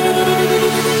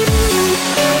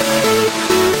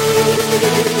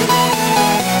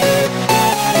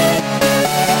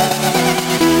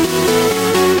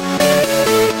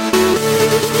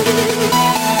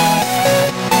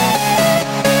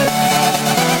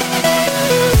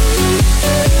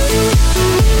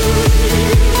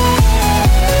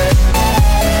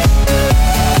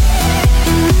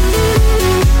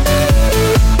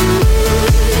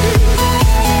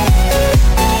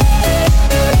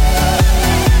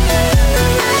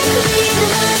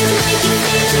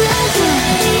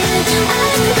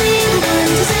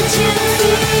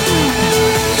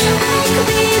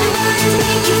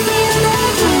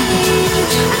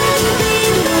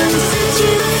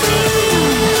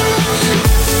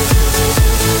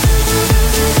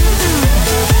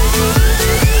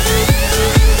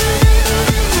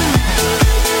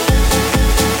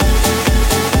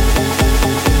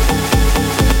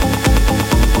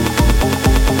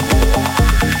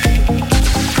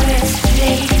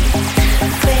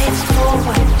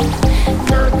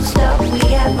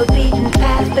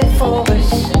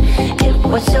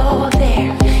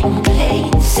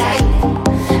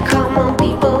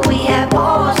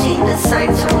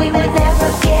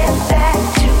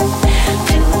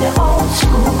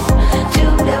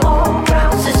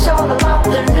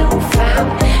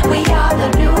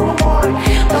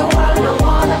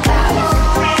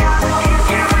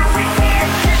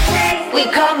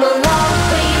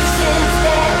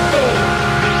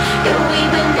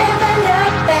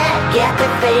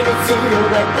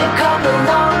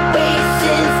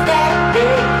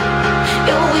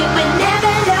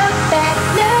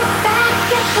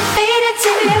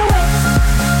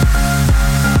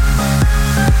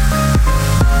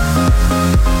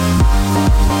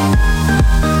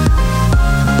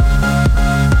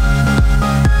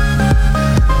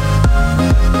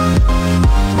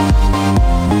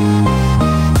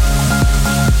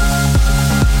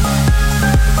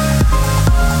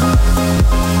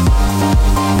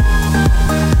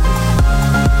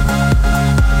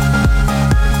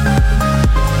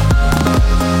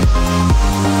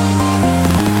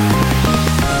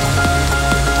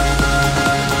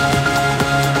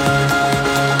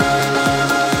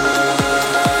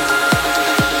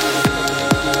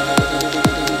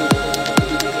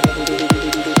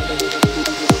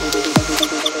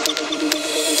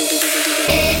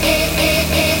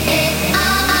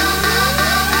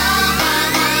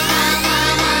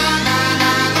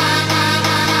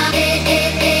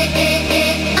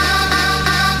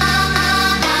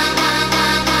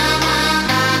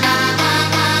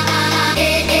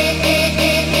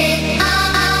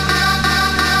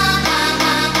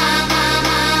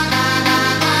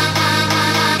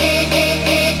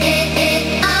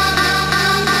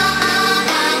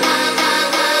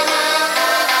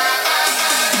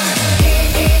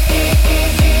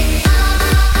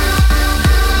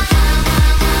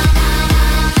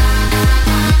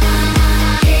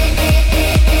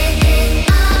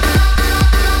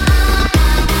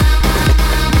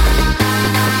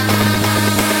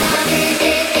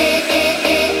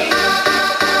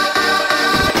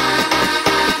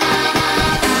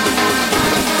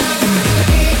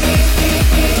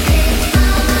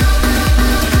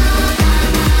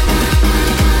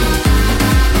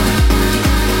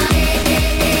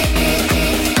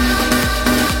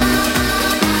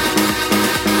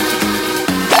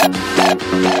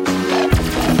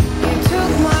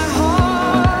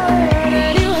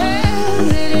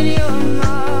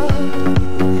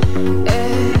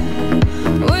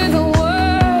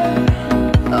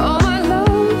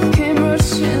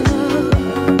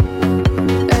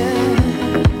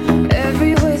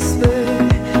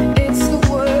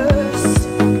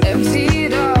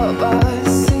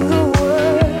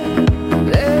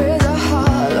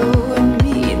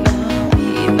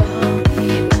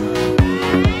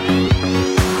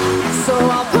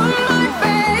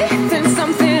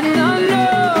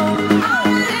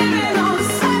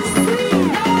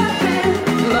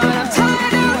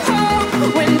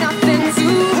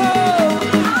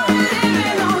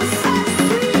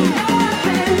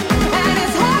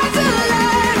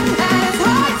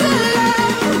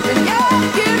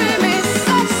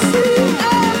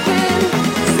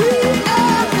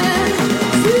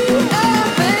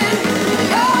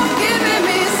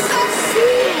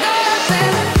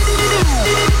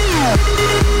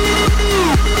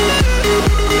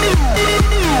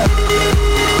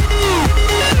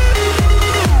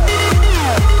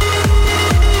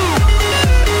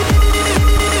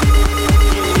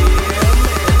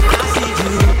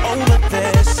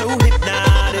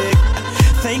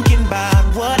thinking about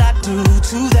what I do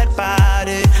to that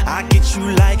body. I get you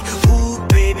like, ooh,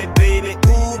 baby, baby,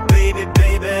 ooh, baby,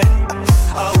 baby.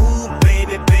 Ooh,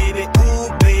 baby, baby, ooh,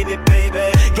 baby,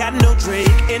 baby. Got no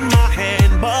drink in my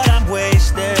hand, but I'm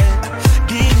wasted.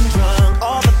 Getting drunk,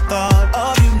 all the thought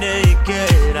of you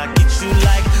naked. I get you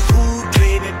like, ooh,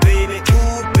 baby, baby,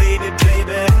 ooh, baby,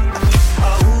 baby.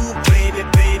 Ooh, baby,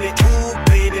 baby, ooh,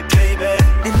 baby, baby.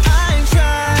 And I ain't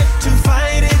tried to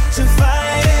fight it,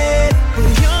 but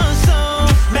you're so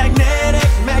magnetic,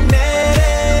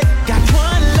 magnetic. Got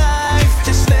one life,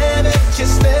 just live it,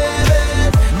 just live it.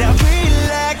 Now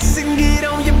relax and get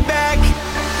on your back.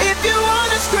 If you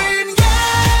wanna scream,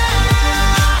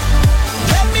 yeah,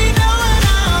 let me know and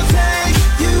I'll take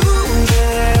you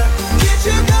there. Get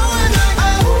you going like,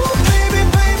 oh, baby,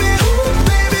 baby, ooh,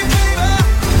 baby, baby.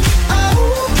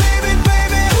 Oh, baby,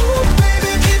 baby, ooh,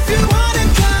 baby. If you want it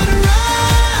done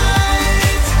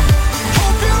right,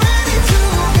 hope you're ready to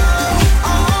go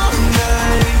all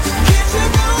night. Get you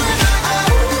going like,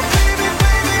 oh, baby,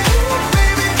 baby, ooh,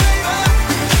 baby, baby.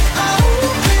 Oh,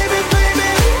 baby, baby,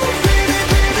 ooh, baby,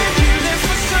 baby. You're there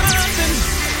for something.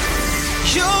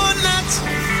 You're not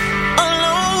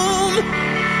alone,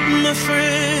 my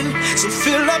friend. So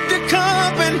fill up your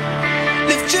cup and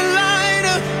lift your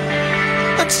lighter.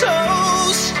 A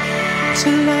toast to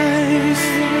life.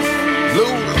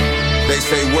 Lou, they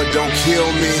say what don't kill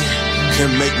me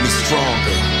can make me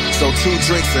stronger. So 2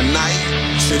 drinks a night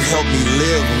should help me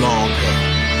live longer.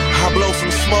 I blow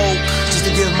some smoke just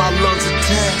to give my lungs a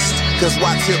test. Cause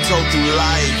why tiptoe through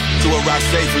life to arrive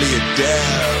safely at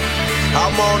death?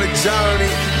 I'm on a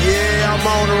journey, yeah, I'm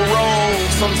on a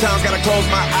road. Sometimes gotta close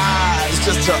my eyes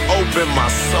just to open my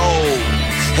soul.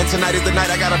 And tonight is the night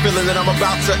I got a feeling that I'm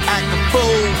about to act a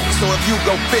fool. So if you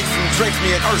go fix some drinks,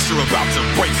 me and Ursula are about to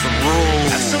break some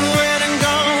rules. Got somewhere to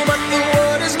go, but the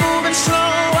world is moving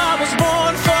slow. I was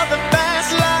born for the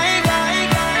fast life.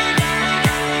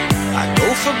 I go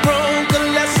for broke, a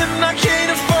lesson I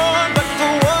can't afford. But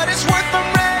for what it's worth, I'm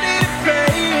ready to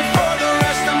pay for the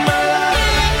rest of my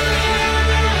life.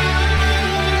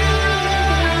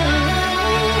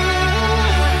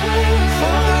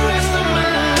 For the rest of my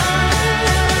life.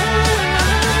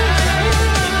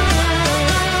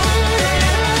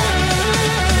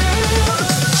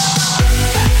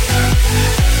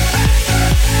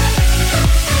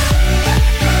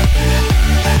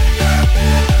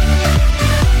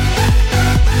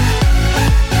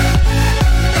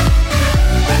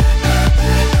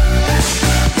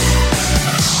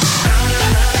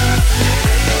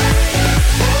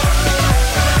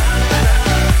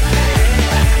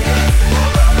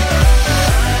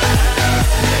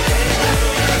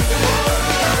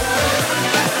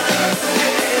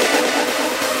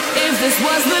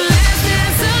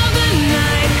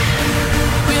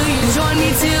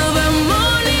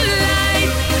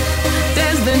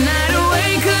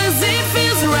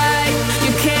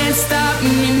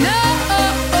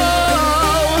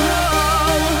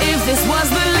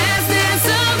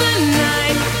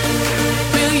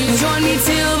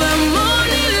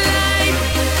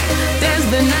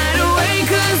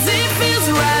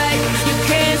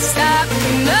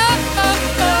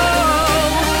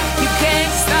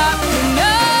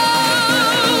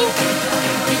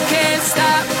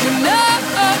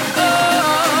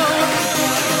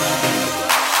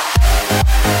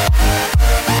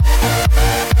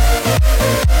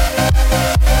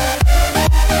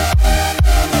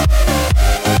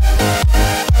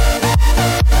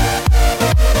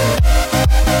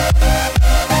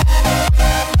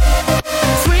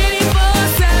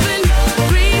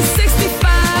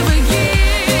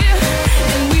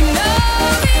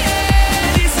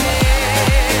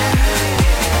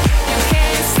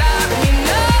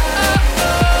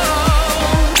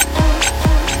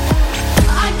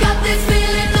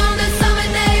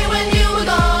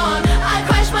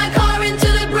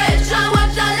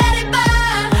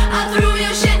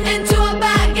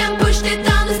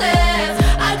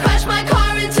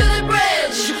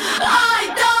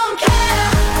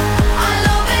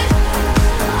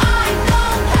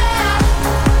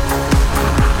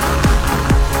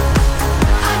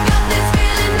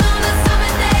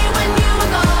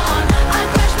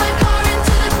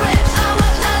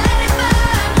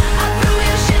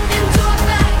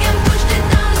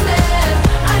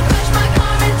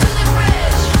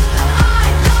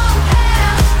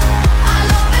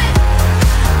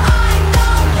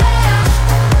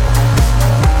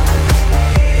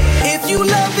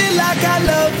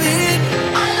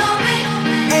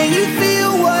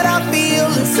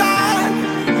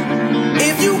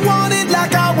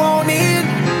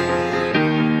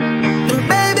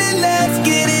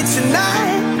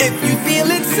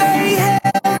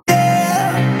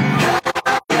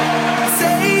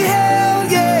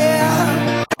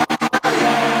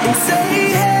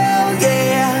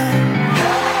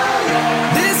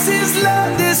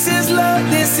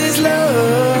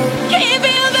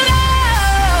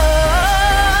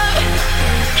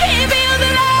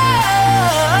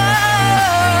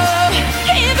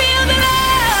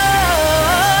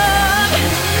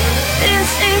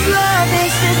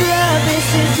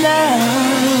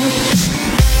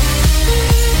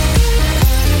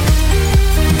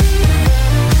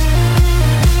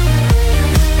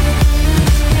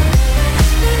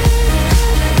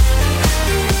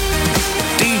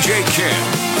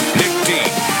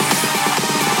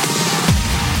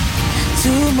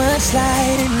 Too much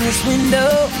light in this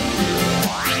window.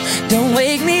 Don't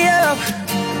wake me up.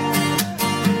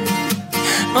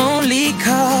 Only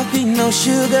coffee, no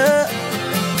sugar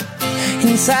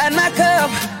inside my cup.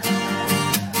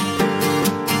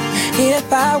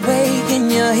 If I wake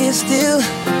and you're here still,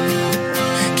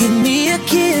 give me a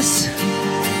kiss.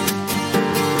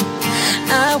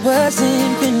 I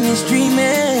wasn't finished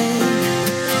dreaming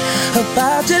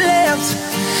about your lips.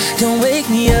 Don't wake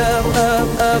me up, up,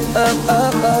 up, up,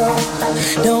 up, up.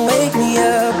 Don't wake me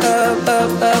up, up,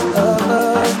 up, up, up,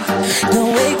 up.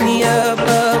 Don't wake me up,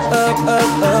 up, up,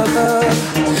 up, up, up.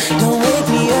 Don't wake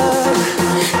me up,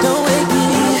 don't wake me,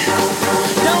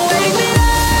 don't wake me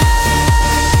up.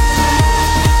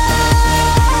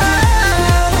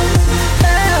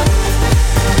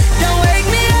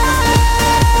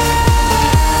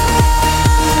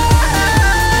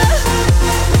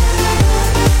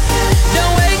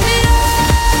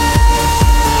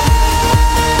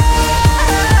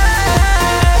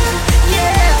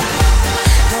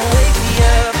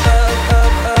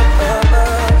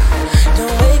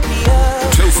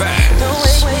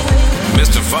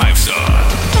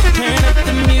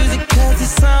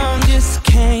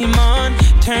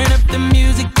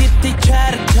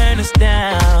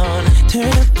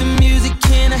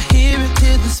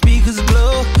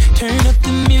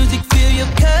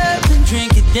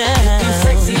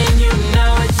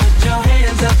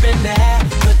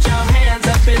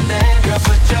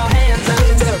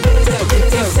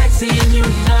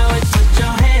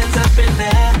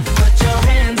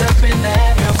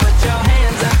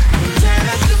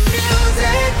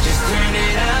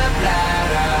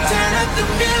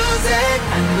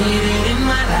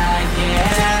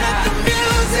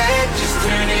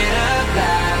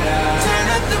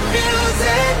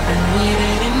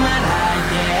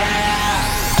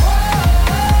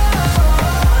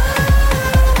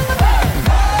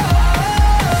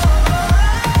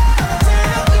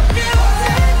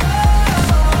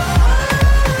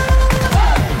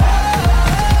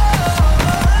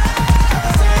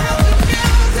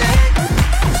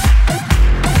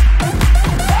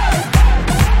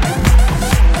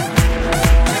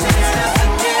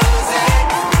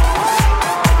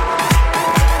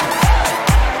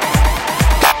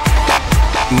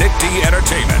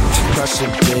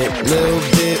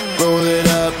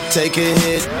 Take a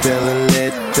hit, feeling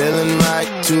lit, feeling right.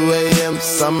 2 a.m.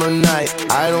 summer night,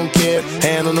 I don't care.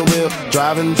 Hand on the wheel,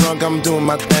 driving drunk, I'm doing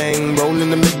my thing. Rolling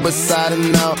the mid beside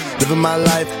and out, living my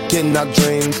life, getting out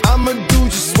dreams. I'ma do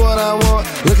just what I want,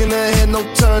 looking ahead, no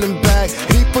turning back.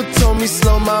 People told me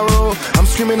slow my roll, I'm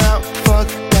screaming out, fuck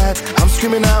that. I'm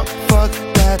screaming out, fuck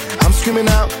that. I'm screaming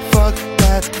out, fuck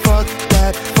that, fuck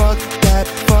that, fuck that,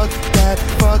 fuck that,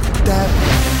 fuck that.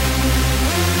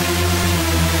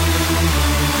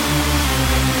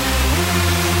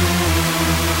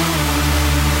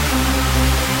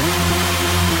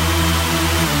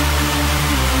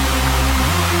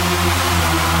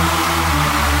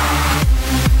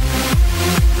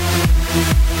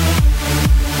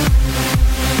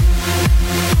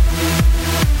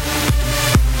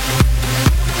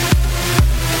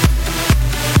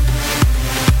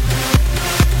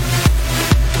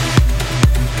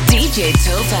 DJ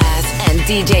TOPHAZ and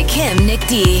DJ KYM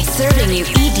NICKDEE serving you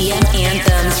EDM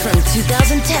anthems from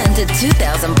 2010 to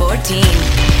 2014.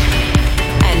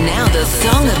 And now the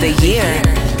song of the year,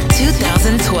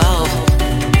 2012.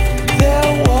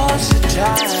 There was a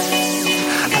time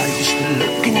I used to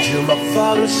look into my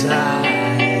father's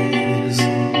eyes.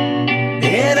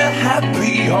 In a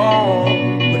happy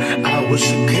home, I was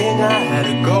a king, I had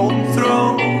a golden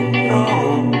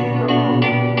throne.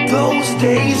 Those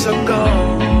days are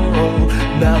gone.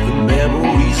 Now the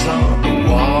memories on the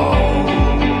wall.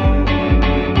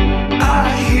 I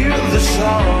hear the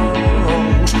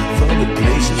songs from the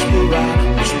places where I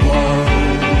was born.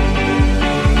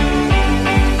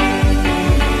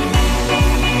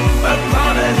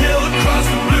 Upon a hill across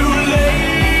the blue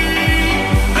lake,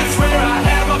 that's where I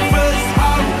had my first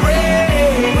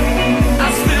heartbreak. I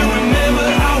still remember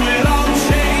how it all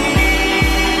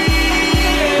changed.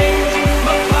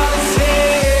 My father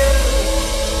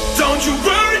said, don't you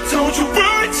worry,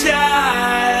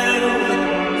 child.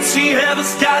 See,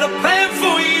 heaven's got a plan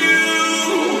for you.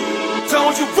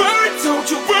 Don't you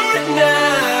worry now.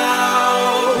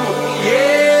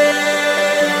 Yeah.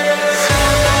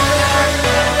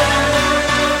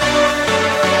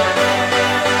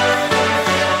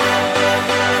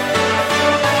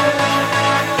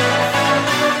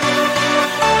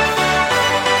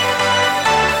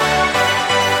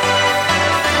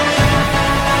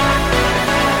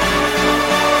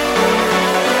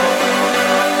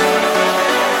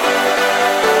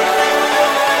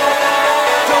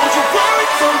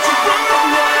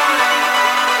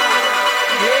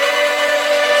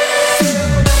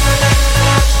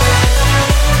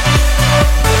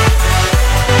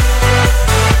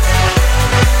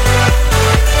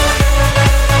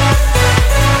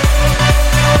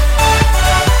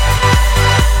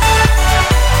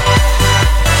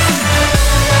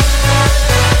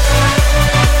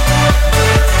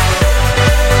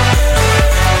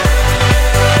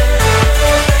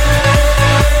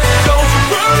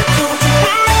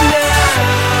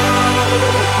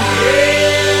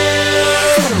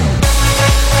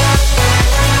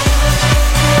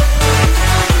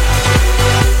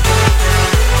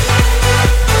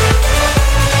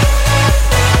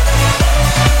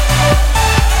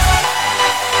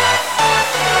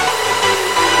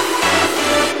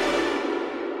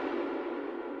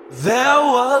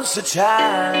 was a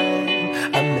time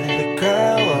I met a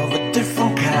girl of a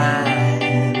different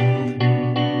kind.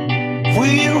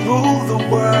 We ruled the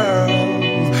world.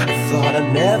 I thought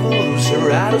I'd never lose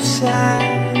her out of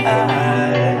sight.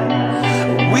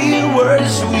 We were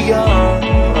so young.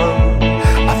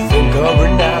 I think of her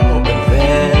now and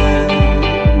then.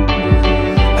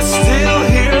 I still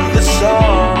hear the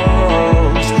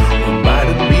songs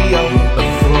reminding me of a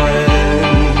friend.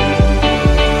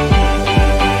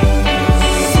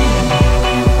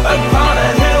 Upon a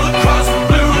hill across the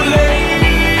blue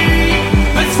lake,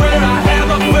 that's where I had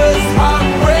my first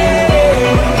heartbreak.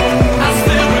 I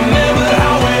still remember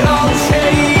how it all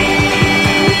changed.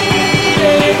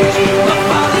 My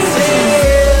father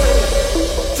said,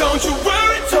 don't you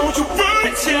worry,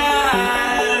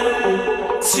 child.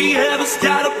 She heaven's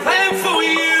got a plan for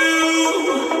you.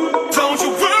 Don't you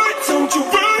worry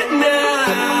now.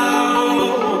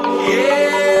 Yeah.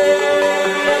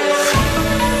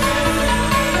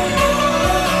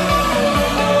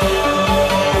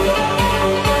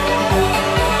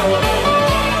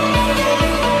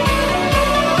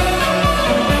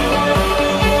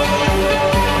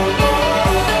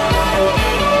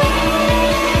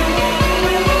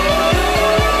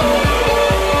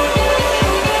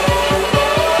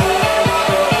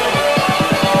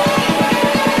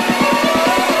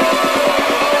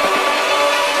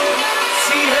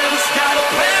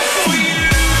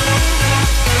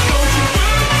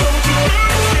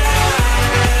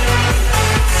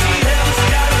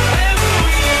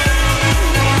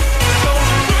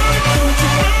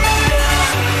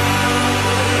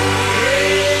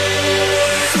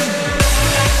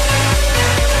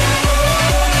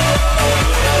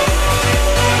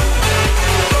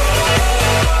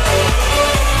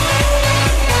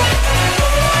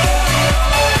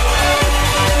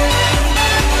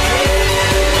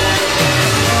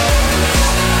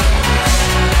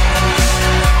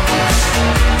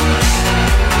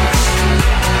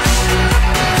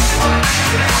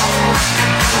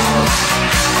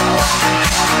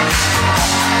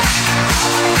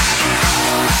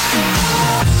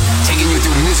 Taking you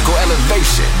through musical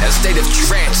elevation, a state of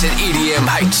trance and EDM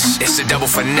heights. It's the double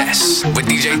finesse with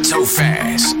DJ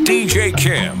TOPHAZ, DJ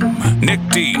KYM,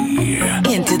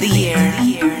 NICKDEE. Into the year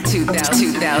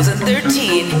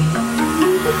 2013.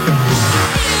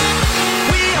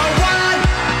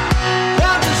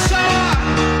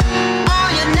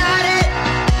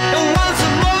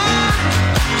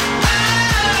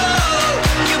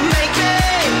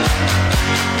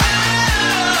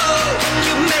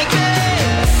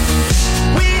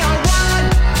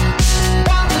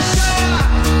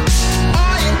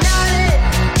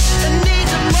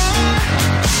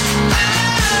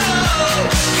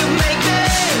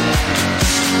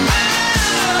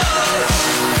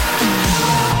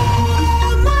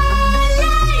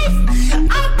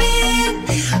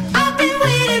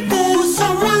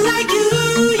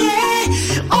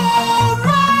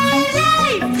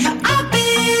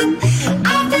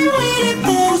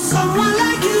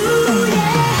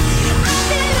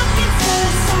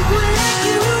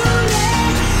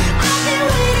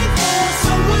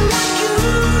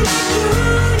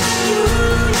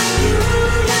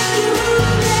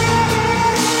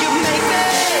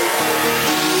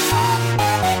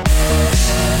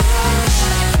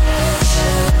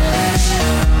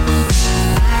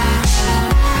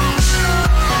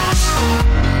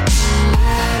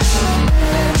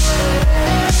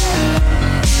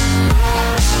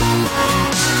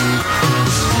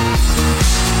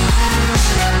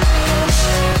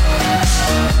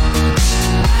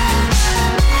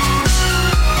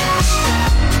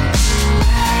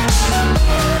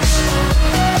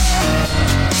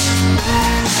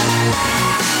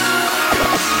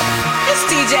 It's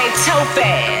DJ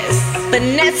TOPHAZ,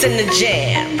 finesse in the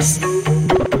jams.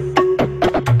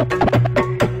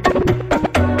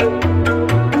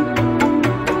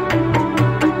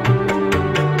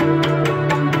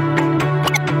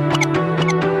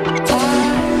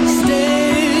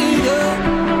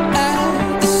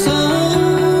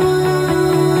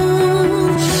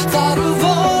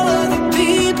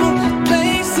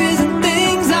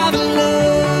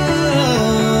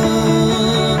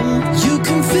 You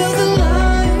can feel the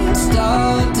lines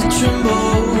start to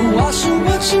tremble, watching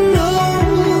what you know.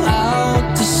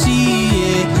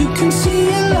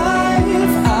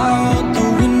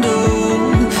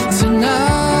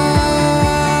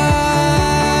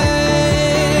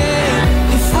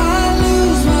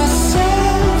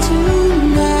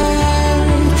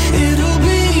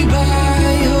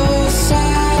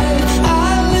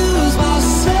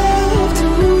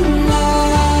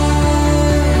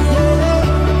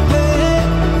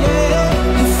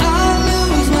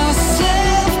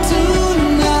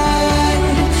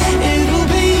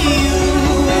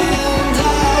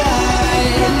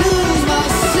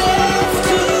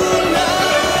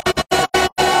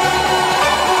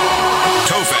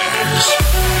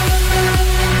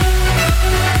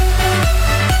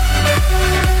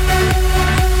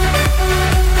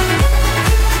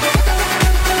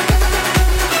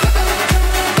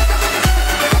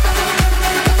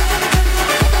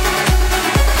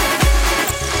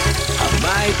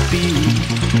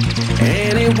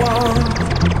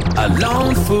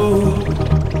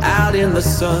 out in the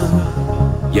sun.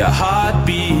 Your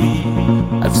heartbeat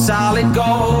of solid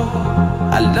gold.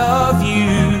 I love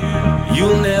you,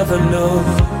 you'll never know.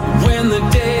 When the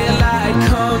daylight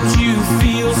comes, you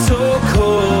feel so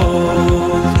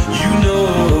cold. You know,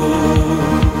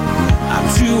 I'm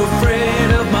too afraid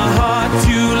of my heart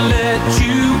to let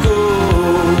you go.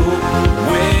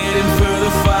 Waiting for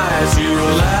the fire to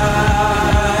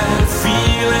light,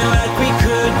 feeling like we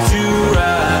could do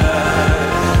right.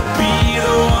 Be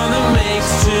the one that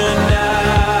makes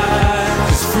tonight,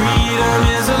 'cause freedom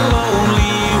is a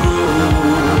lonely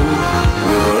road.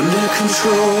 We're under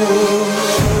control.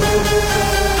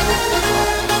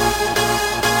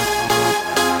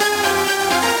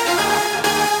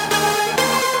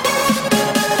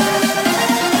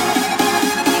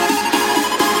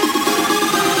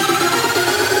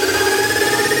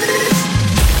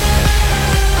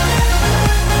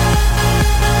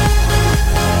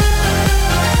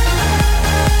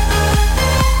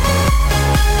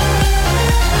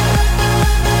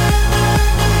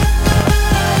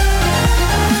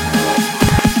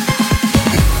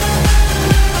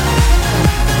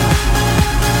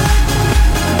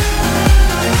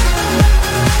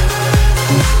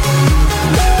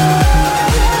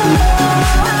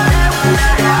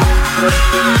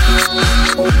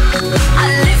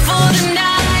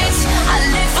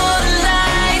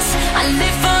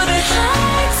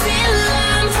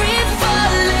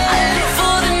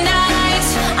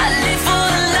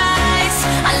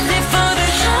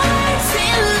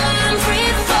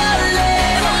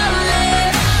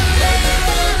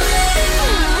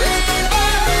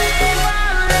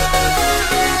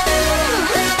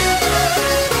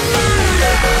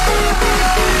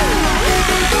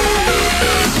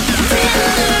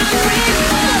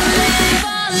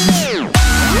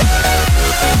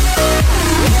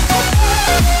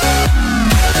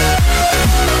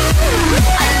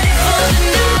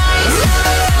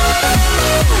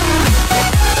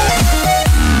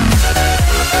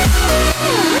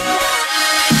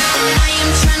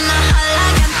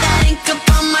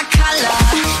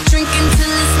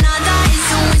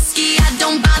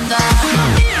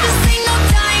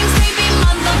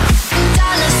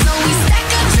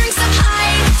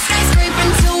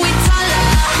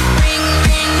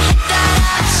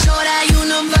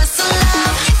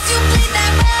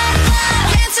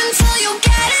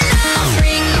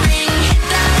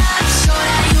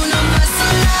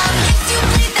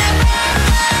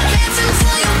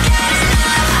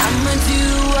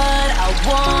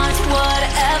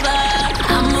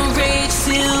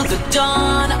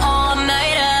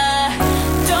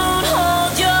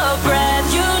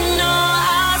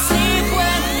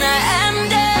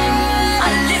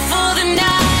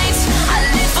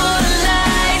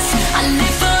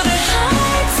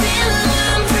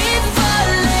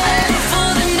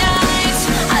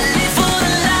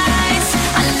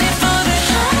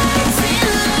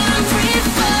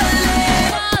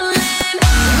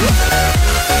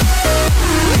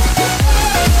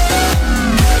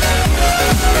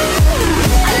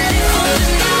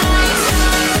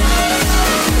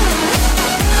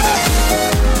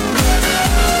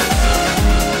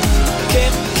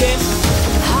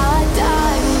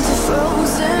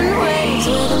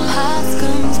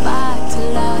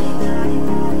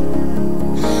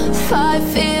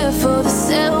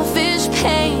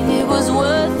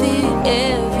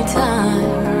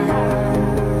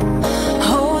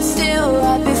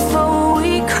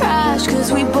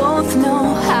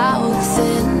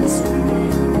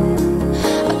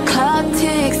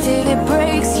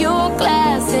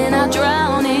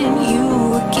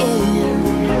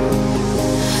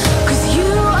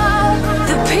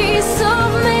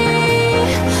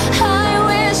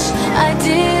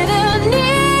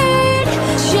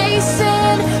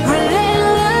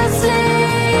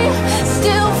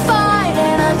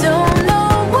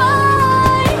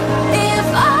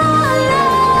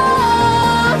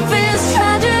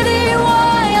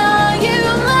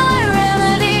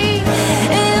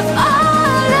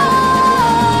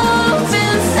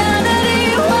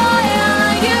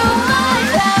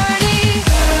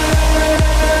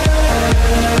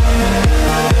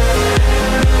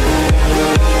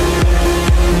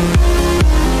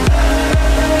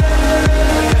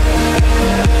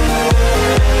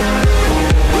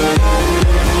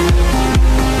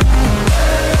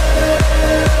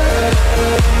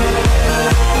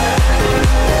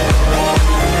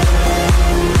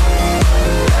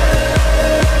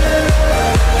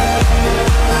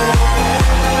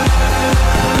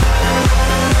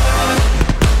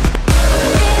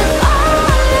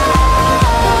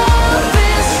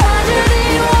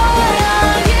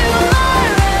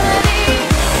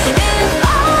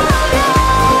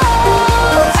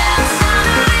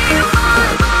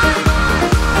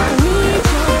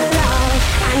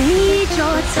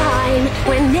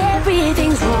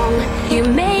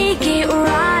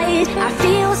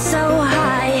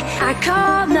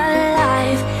 come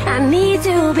alive. I need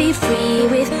to be free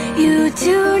with you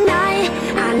tonight.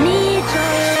 I need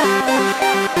your love.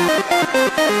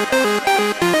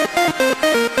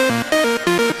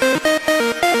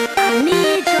 I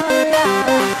need your love.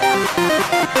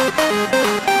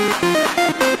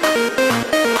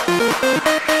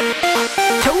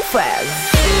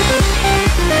 TOPHAZ.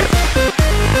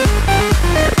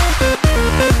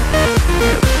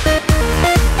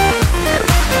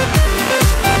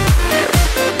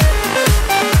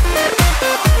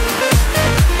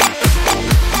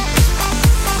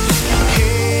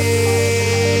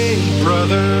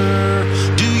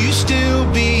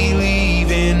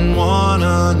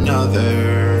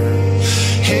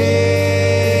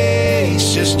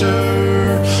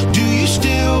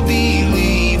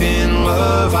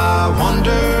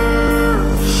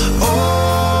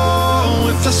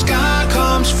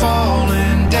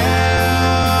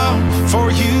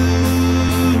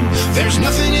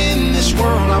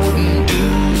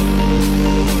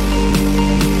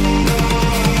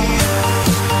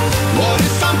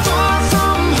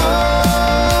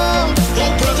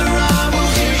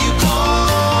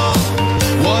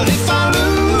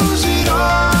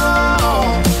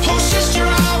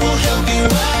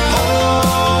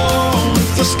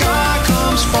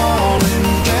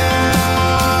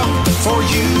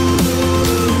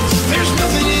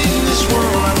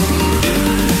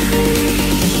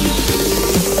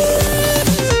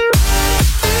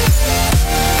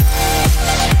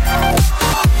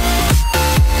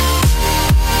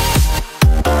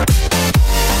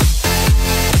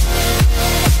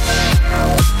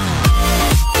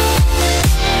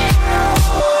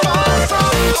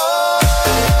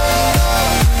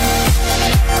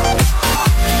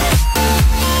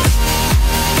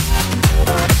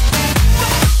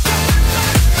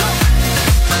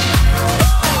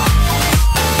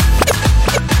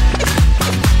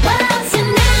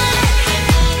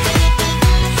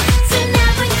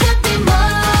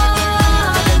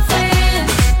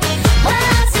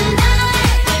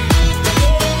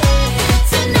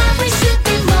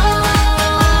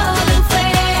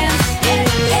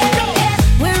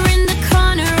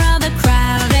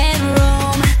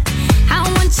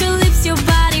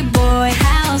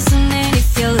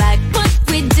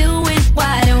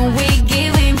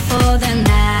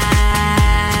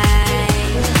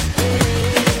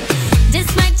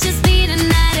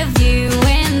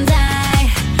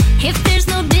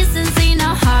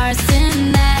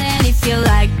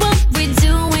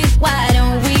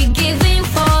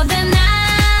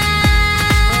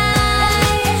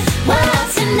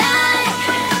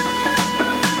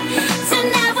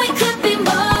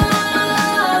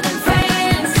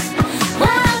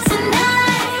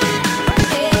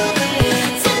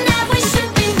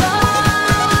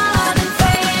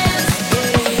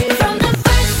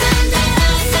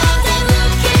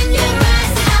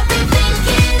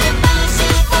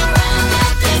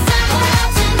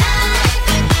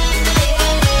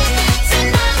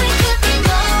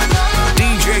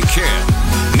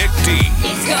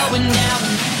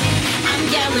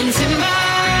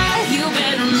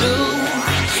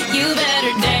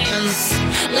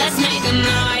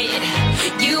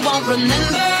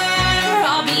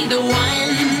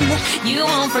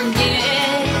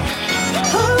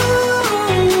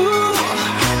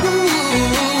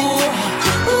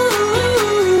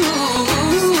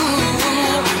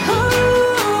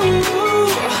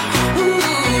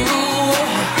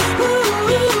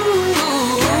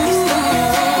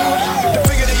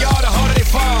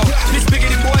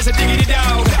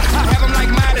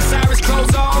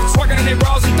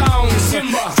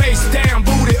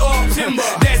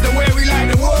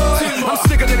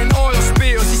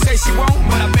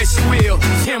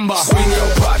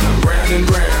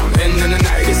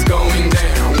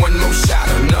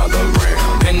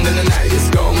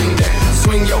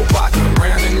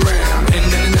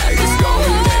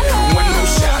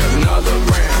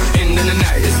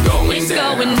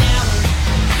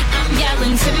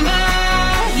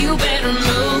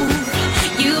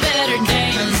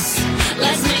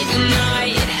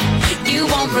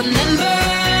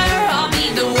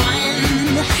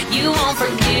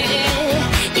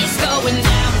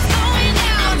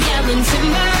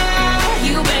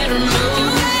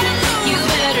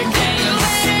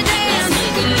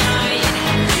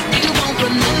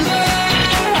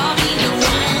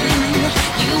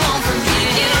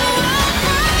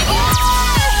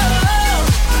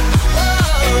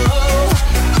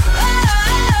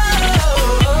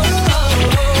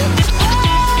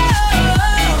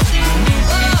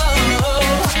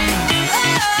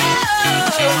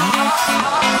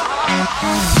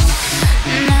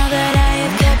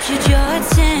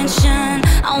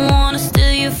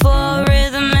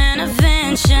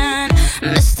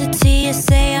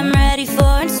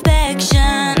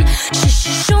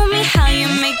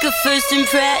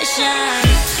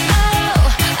 attention. Oh,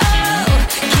 oh,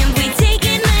 can we take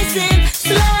it nice and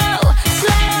slow,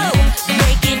 slow?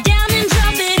 Break it down and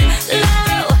drop it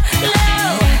low,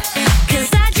 low. 'Cause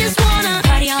I just wanna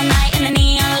party all night in the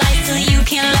neon lights till you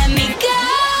can't let me go.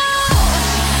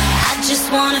 I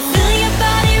just wanna feel your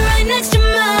body right next to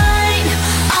mine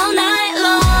all night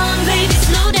long. Baby,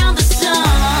 slow down the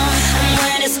song. And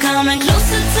when it's coming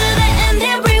closer to the end,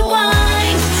 then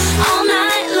rewind all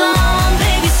night long.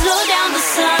 Baby, slow down the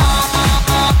song.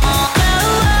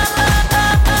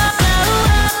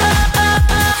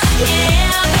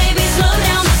 Yeah, baby, slow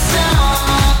down the song.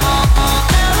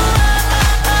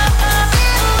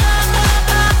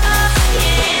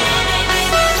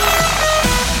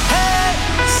 Hey,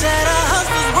 said our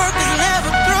hustler's work is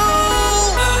never through.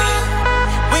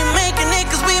 We making it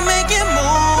 'cause we make it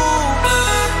move.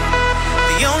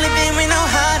 The only thing we know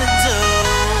how to do.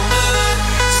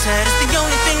 Said it's the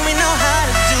only thing we know how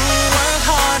to do. Work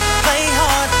hard, play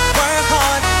hard, work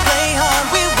hard, play hard.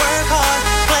 We work hard,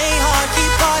 play hard,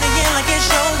 keep partying like it's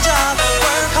your job.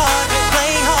 Work hard,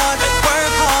 play hard,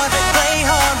 work hard, play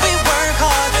hard. We work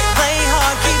hard, play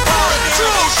hard, keep partying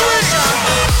like it's your job.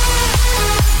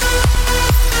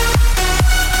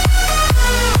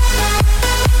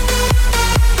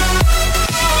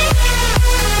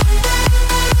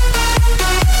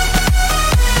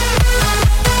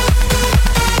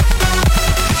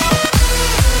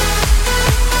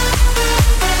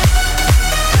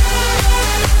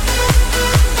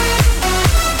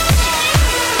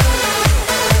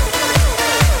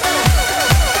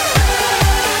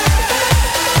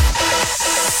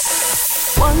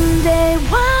 One day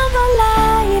while the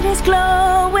light is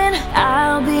glowing,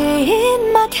 I'll be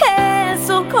in my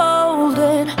castle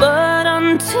golden. But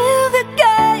until the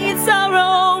gates are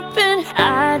open,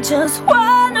 I just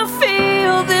wanna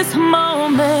feel this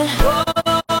moment.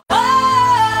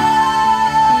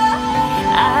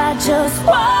 I just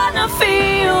wanna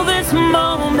feel this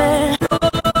moment.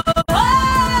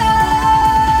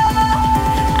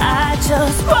 I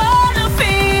just wanna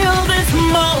feel this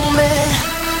moment.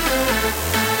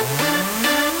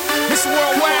 Miss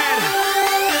Worldwide,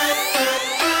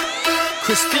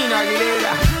 Christina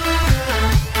Aguilera.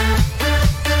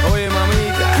 Oye,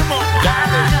 mamita,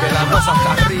 dale, que la cosa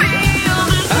está arriba.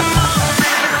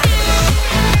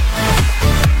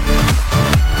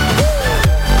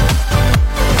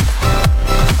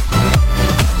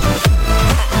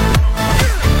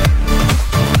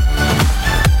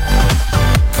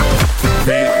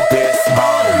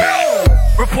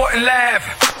 Reporting live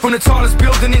from the tallest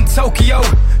building in Tokyo.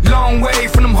 Long way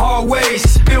from them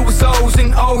hallways. Filled with O's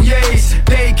and O's.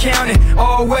 They counting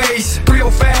always.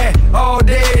 305 all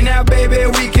day. Now, baby,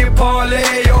 we can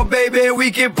parlay. Oh, baby,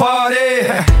 we can party.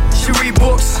 She read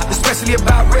books, especially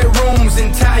about red rooms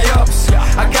and tie-ups.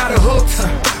 I got her hooked.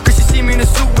 Cause she see me in a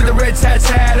suit with a red tie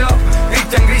tied up.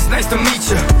 Rita and Gris, nice to meet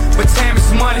you. But time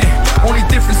is money. Only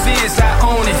difference is I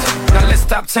own it. Now let's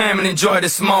stop time and enjoy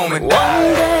this moment.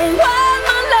 One day while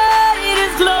my light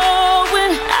is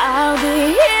glowing, I'll be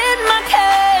in my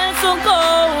castle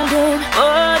golden.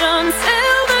 But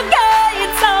until the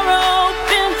gates are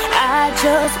open, I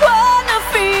just wanna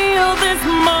feel this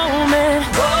moment.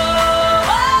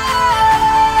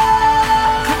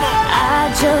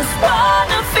 I just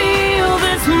wanna feel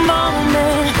this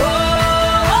moment.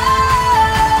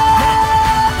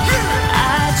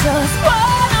 I just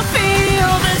wanna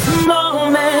feel this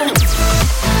moment.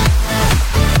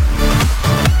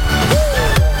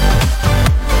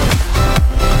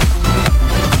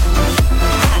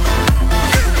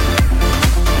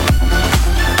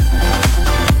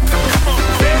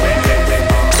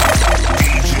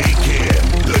 DJ KYM,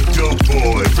 the dope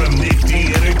boy from NICKDEE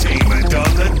Entertainment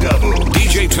on the double.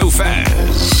 DJ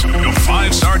TOPHAZ, the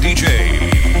 5-star DJ.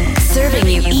 Serving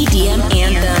you EDM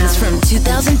anthems from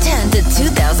 2010 to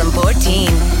 2014.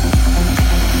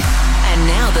 And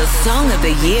now the Song of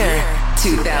the Year,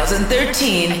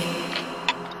 2013.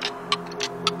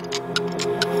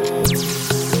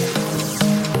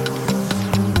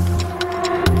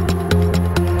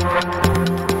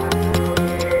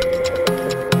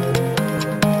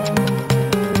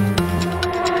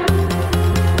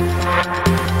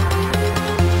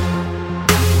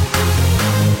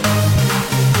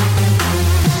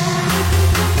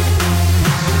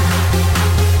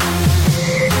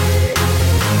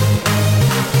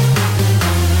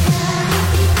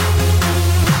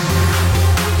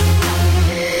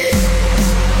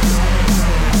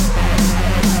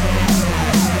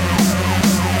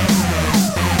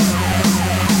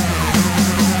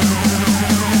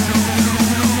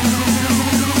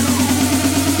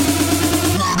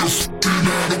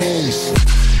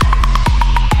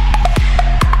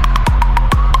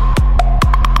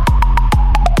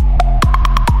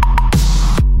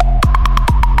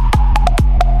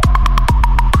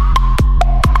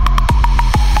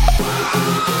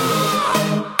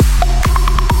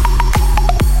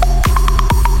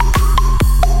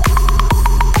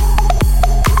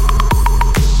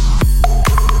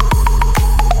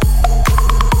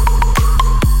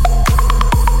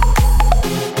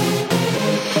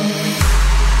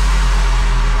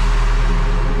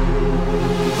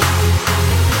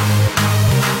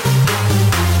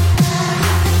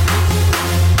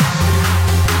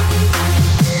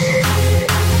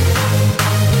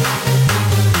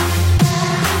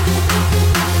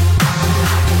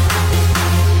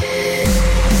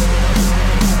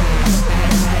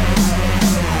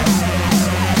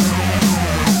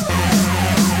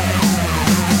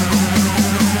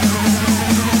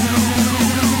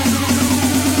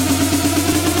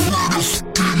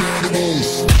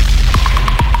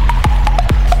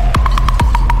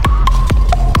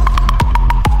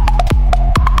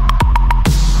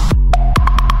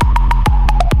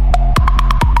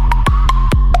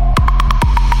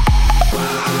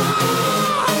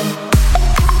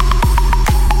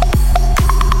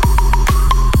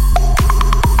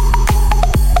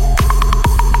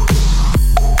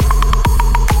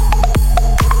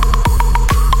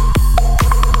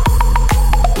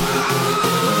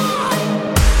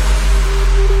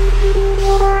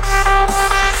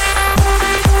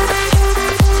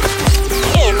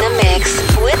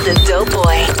 dope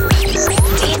boy,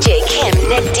 DJ Kim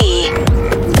NICKDEE.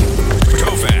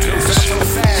 TOPHAZ.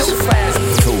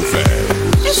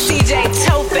 It's DJ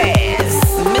TOPHAZ,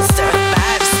 Mr.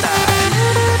 5-Star.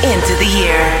 Into the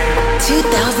year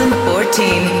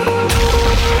 2014.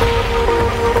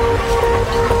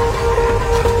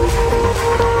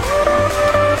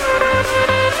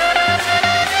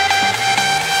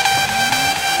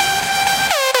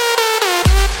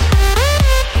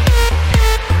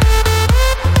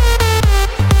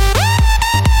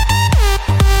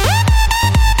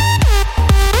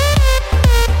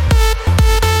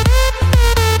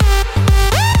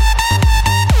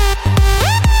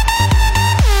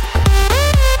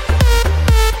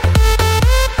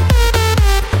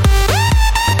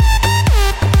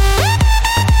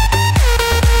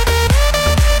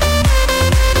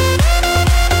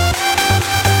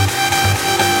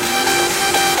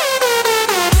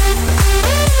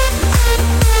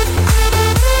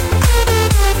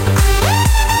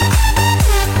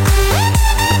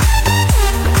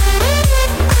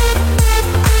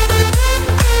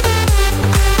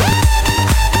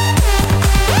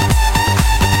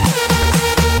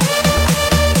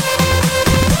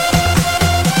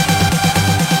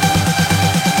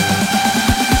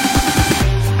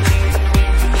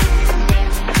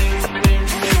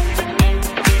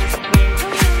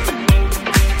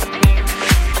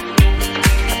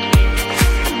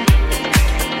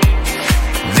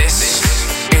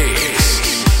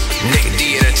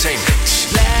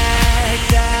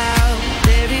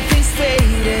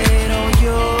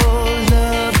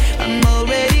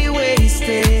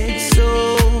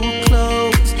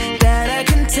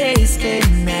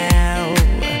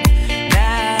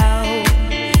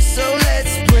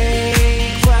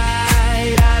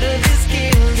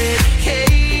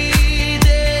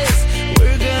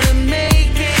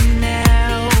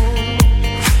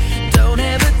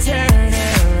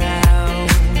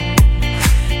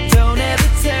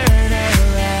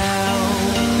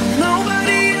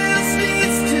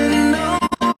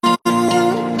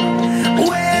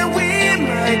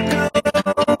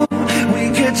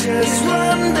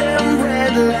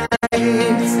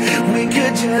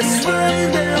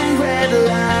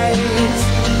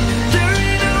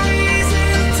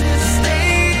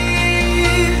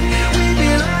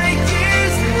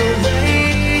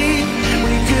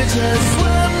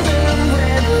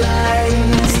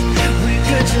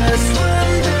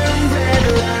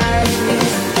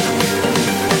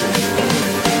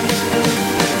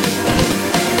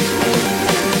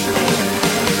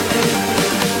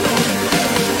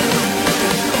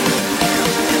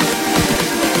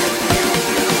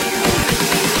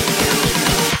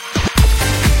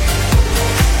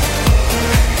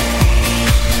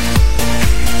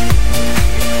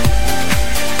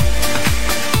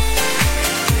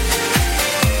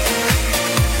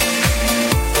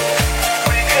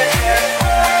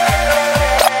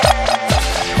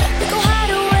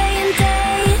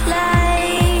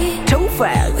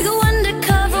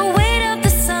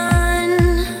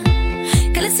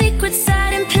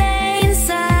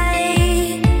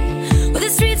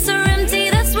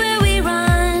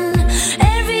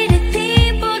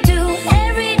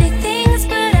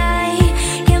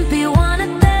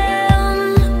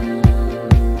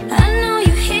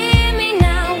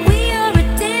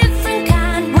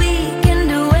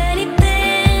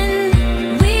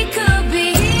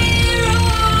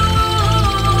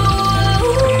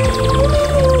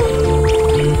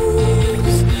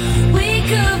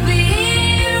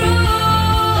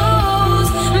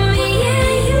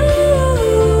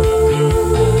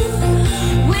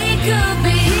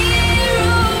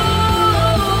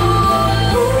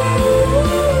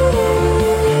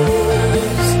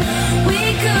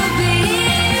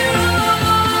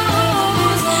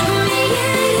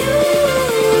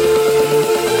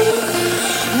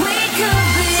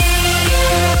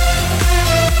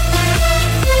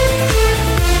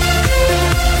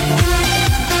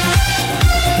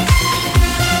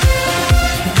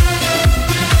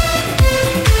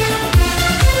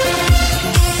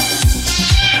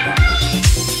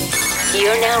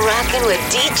 With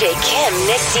DJ Kim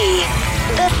NICKDEE,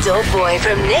 the dope boy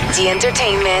from NICKDEE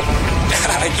Entertainment.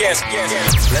 Yes.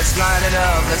 Let's light it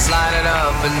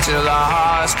up until our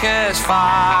hearts catch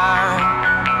fire.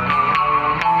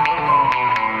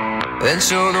 Then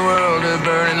show the world a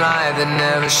burning light that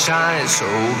never shines so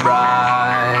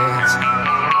bright.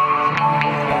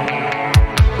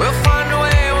 We'll find a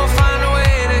way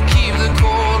to keep the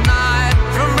cold night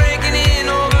from breaking in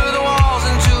over the walls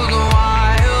into the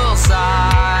wild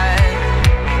side.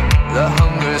 The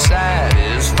hunger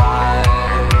satisfied.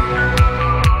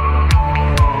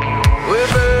 We're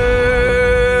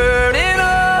burning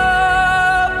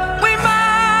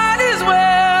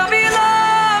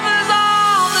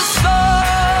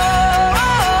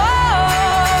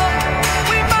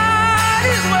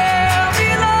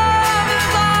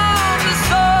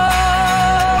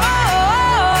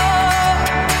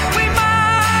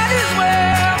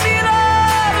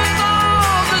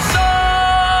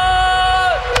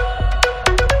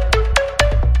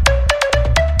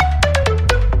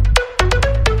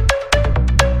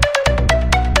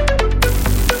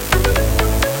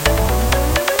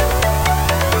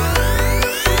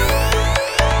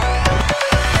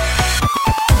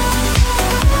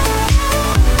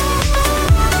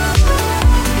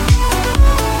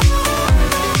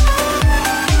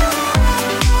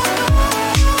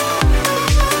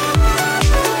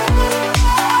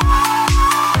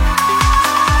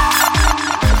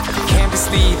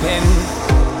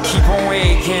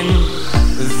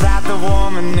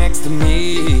to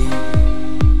me.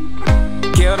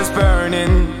 Guilt is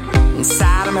burning,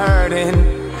 inside I'm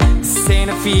hurting. This ain't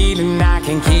a feeling I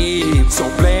can keep, so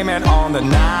blame it on the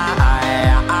night.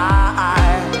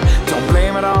 Don't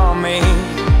blame it on me,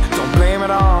 don't blame it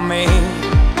on me.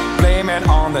 Blame it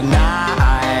on the night.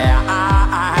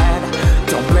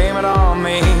 Don't blame it on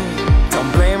me,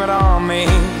 don't blame it on me.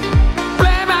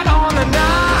 Blame it on the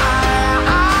night.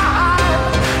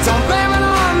 Don't blame it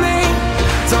on me,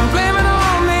 don't blame it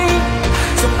on me.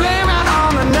 So blame it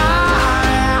on the night.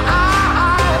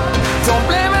 Don't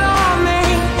blame it on me,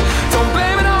 don't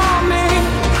blame it on me.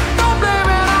 Don't blame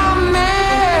it on me.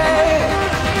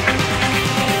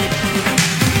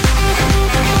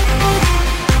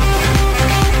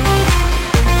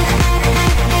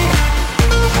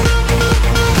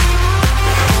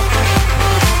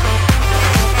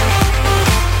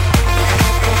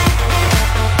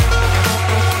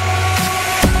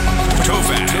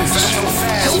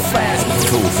 TOPHAZ.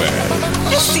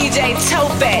 It's DJ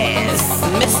Topaz,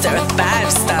 Mr.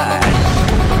 5-Star.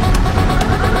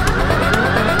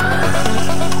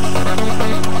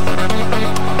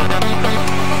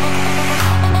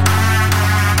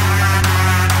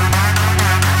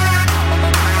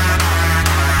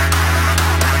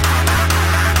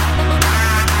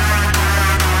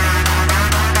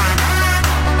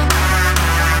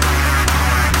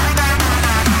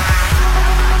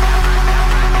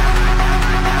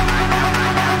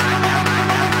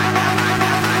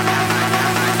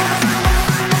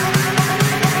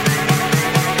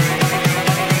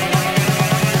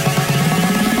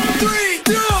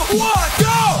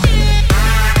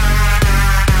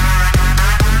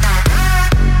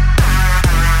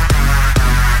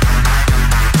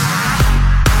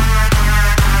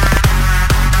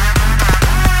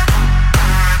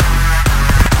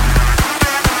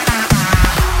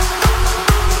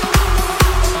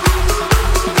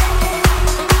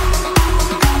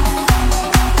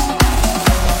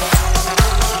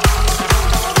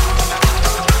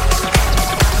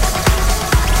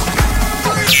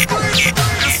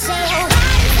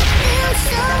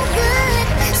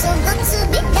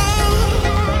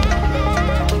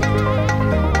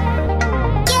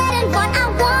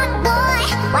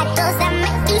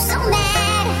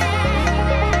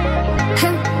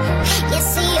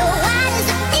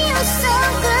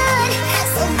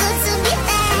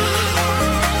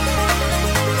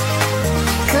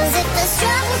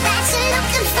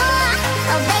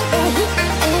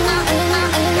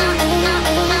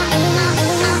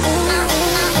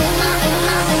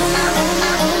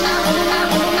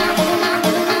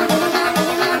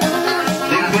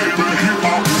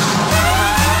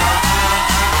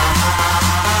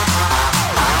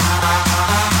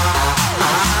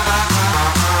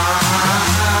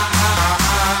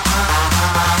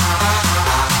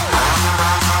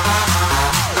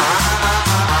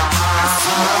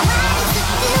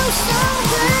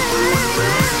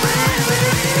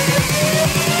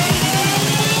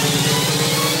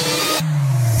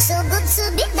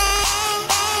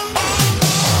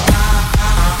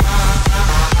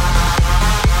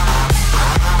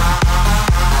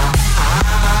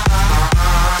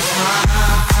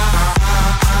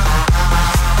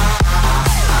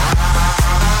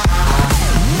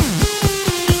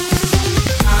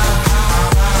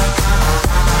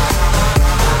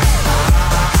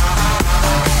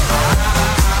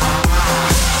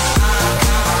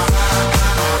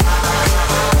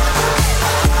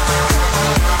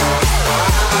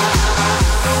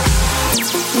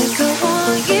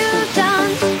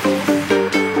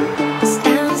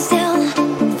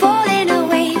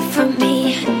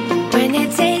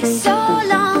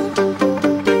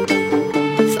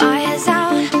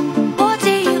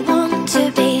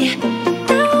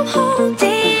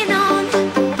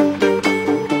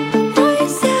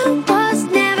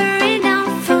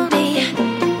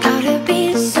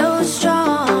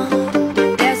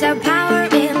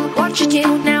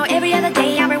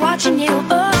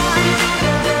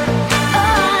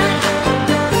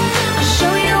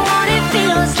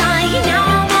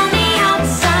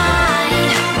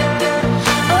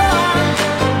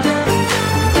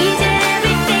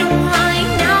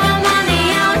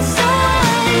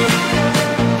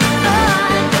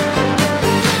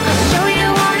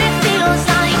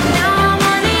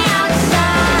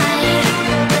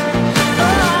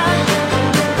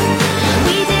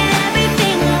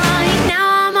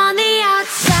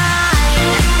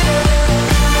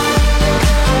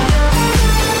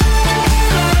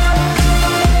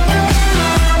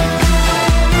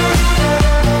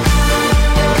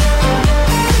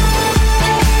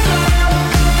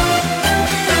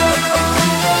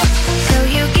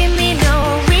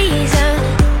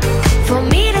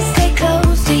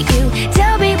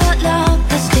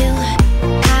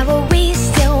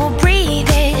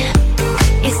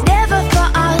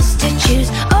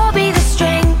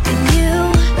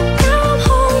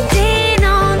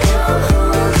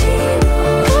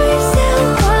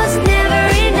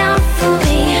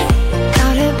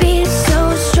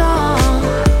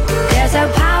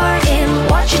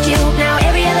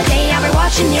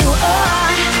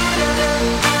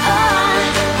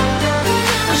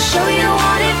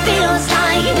 feels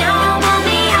like. Now I'm on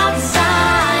the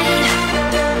outside.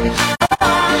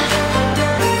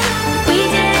 We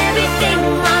did everything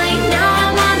right. Now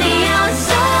I'm on the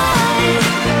outside.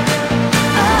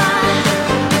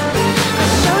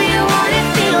 I'll show you what it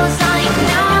feels like.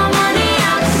 Now I'm on the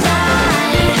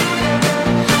outside.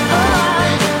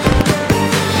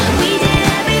 We did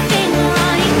everything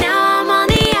right. Now I'm on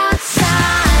the outside.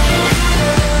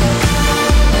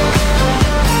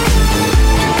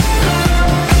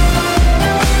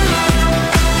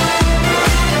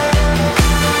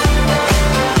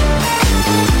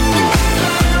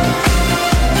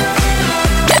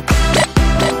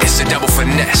 It's the double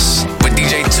finesse with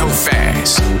DJ TOPHAZ,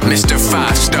 Mr.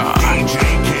 5-Star. DJ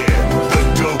KYM, the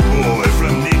dope boy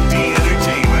from NICKDEE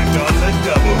Entertainment on the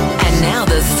double. And now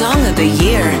the song of the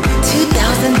year,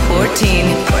 2014.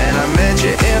 When I met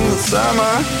you in the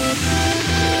summer,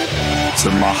 to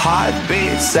my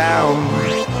heartbeat sound,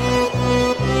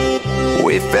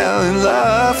 we fell in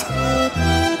love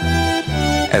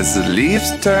as the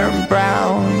leaves turn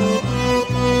brown.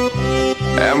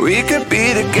 And we could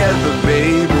be together,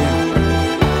 baby,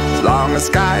 as long as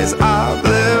skies are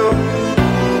blue.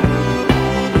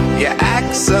 You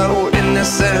act so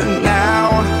innocent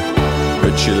now,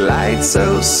 but you lied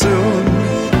so soon.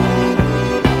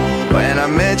 When I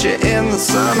met you in the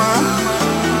summer,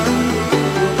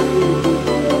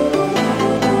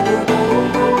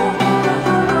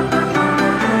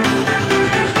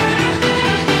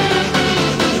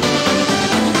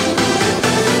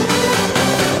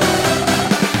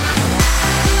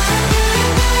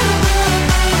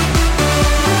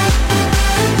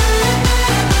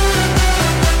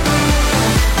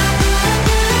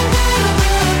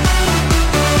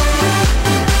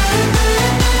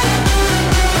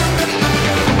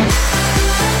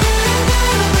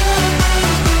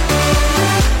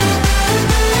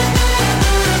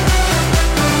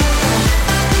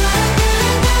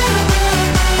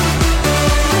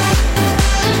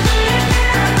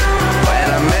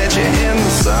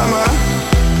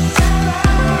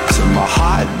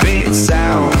 heartbeat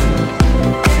sound,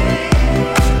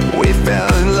 we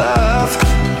fell in love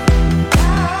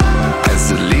as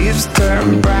the leaves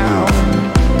turn brown.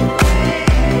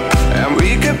 And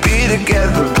we could be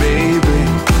together, baby,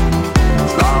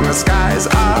 as long as skies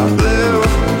are blue.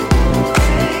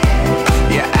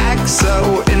 You act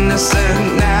so